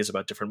different ideas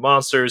about different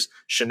monsters,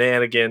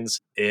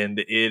 shenanigans, and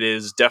it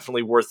is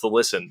definitely worth the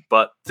listen.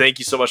 But thank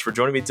you so much for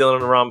joining me, Dylan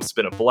and Aram. It's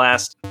been a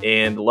blast,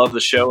 and love the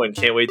show, and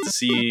can't wait to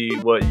see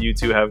what you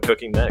two have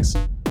cooking next.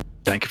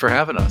 Thank you for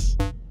having us.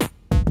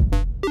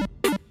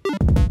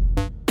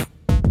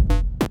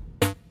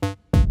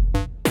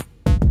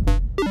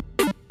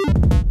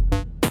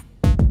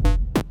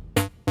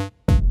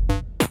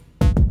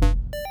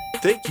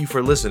 Thank you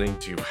for listening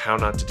to How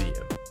Not to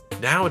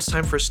DM. Now it's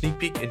time for a sneak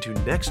peek into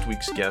next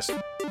week's guest,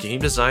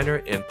 game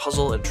designer and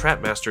puzzle and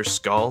trap master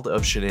Scald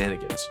of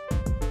Shenanigans.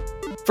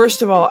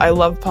 First of all, I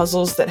love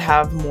puzzles that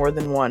have more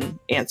than one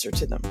answer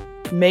to them.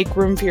 Make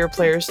room for your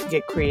players to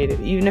get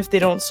creative, even if they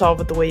don't solve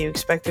it the way you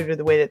expected or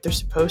the way that they're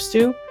supposed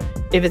to.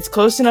 If it's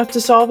close enough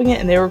to solving it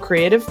and they were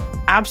creative,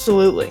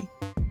 absolutely.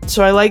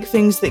 So I like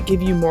things that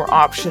give you more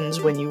options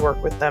when you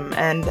work with them.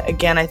 And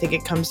again, I think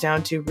it comes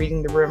down to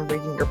reading the room,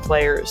 reading your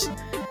players.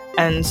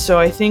 And so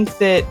I think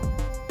that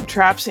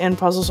traps and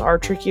puzzles are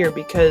trickier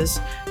because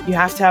you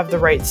have to have the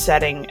right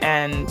setting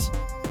and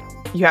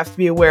you have to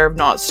be aware of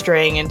not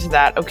straying into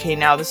that, okay,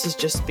 now this is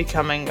just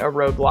becoming a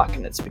roadblock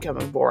and it's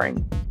becoming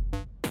boring.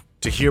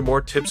 To hear more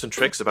tips and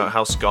tricks about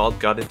how Scald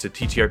got into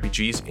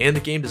TTRPGs and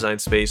the game design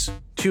space,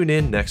 tune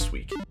in next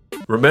week.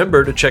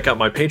 Remember to check out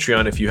my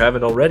Patreon if you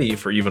haven't already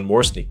for even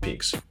more sneak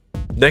peeks.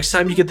 Next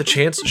time you get the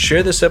chance,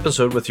 share this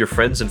episode with your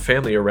friends and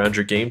family around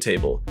your game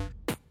table.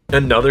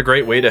 Another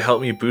great way to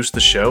help me boost the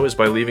show is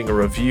by leaving a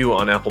review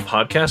on Apple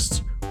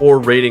Podcasts or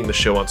rating the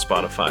show on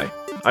Spotify.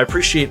 I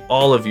appreciate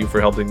all of you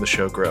for helping the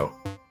show grow.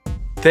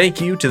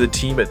 Thank you to the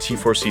team at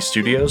T4C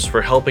Studios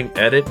for helping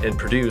edit and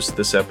produce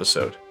this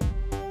episode.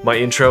 My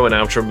intro and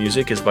outro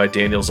music is by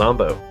Daniel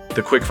Zombo.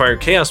 The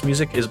Quickfire Chaos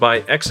music is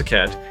by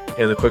Exacat,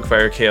 and the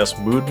Quickfire Chaos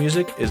mood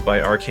music is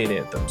by Arcane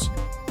Anthems.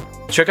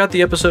 Check out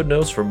the episode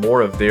notes for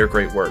more of their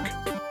great work.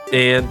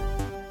 And,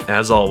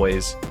 as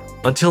always,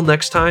 until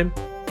next time,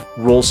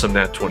 roll some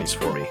nat 20s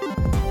for me.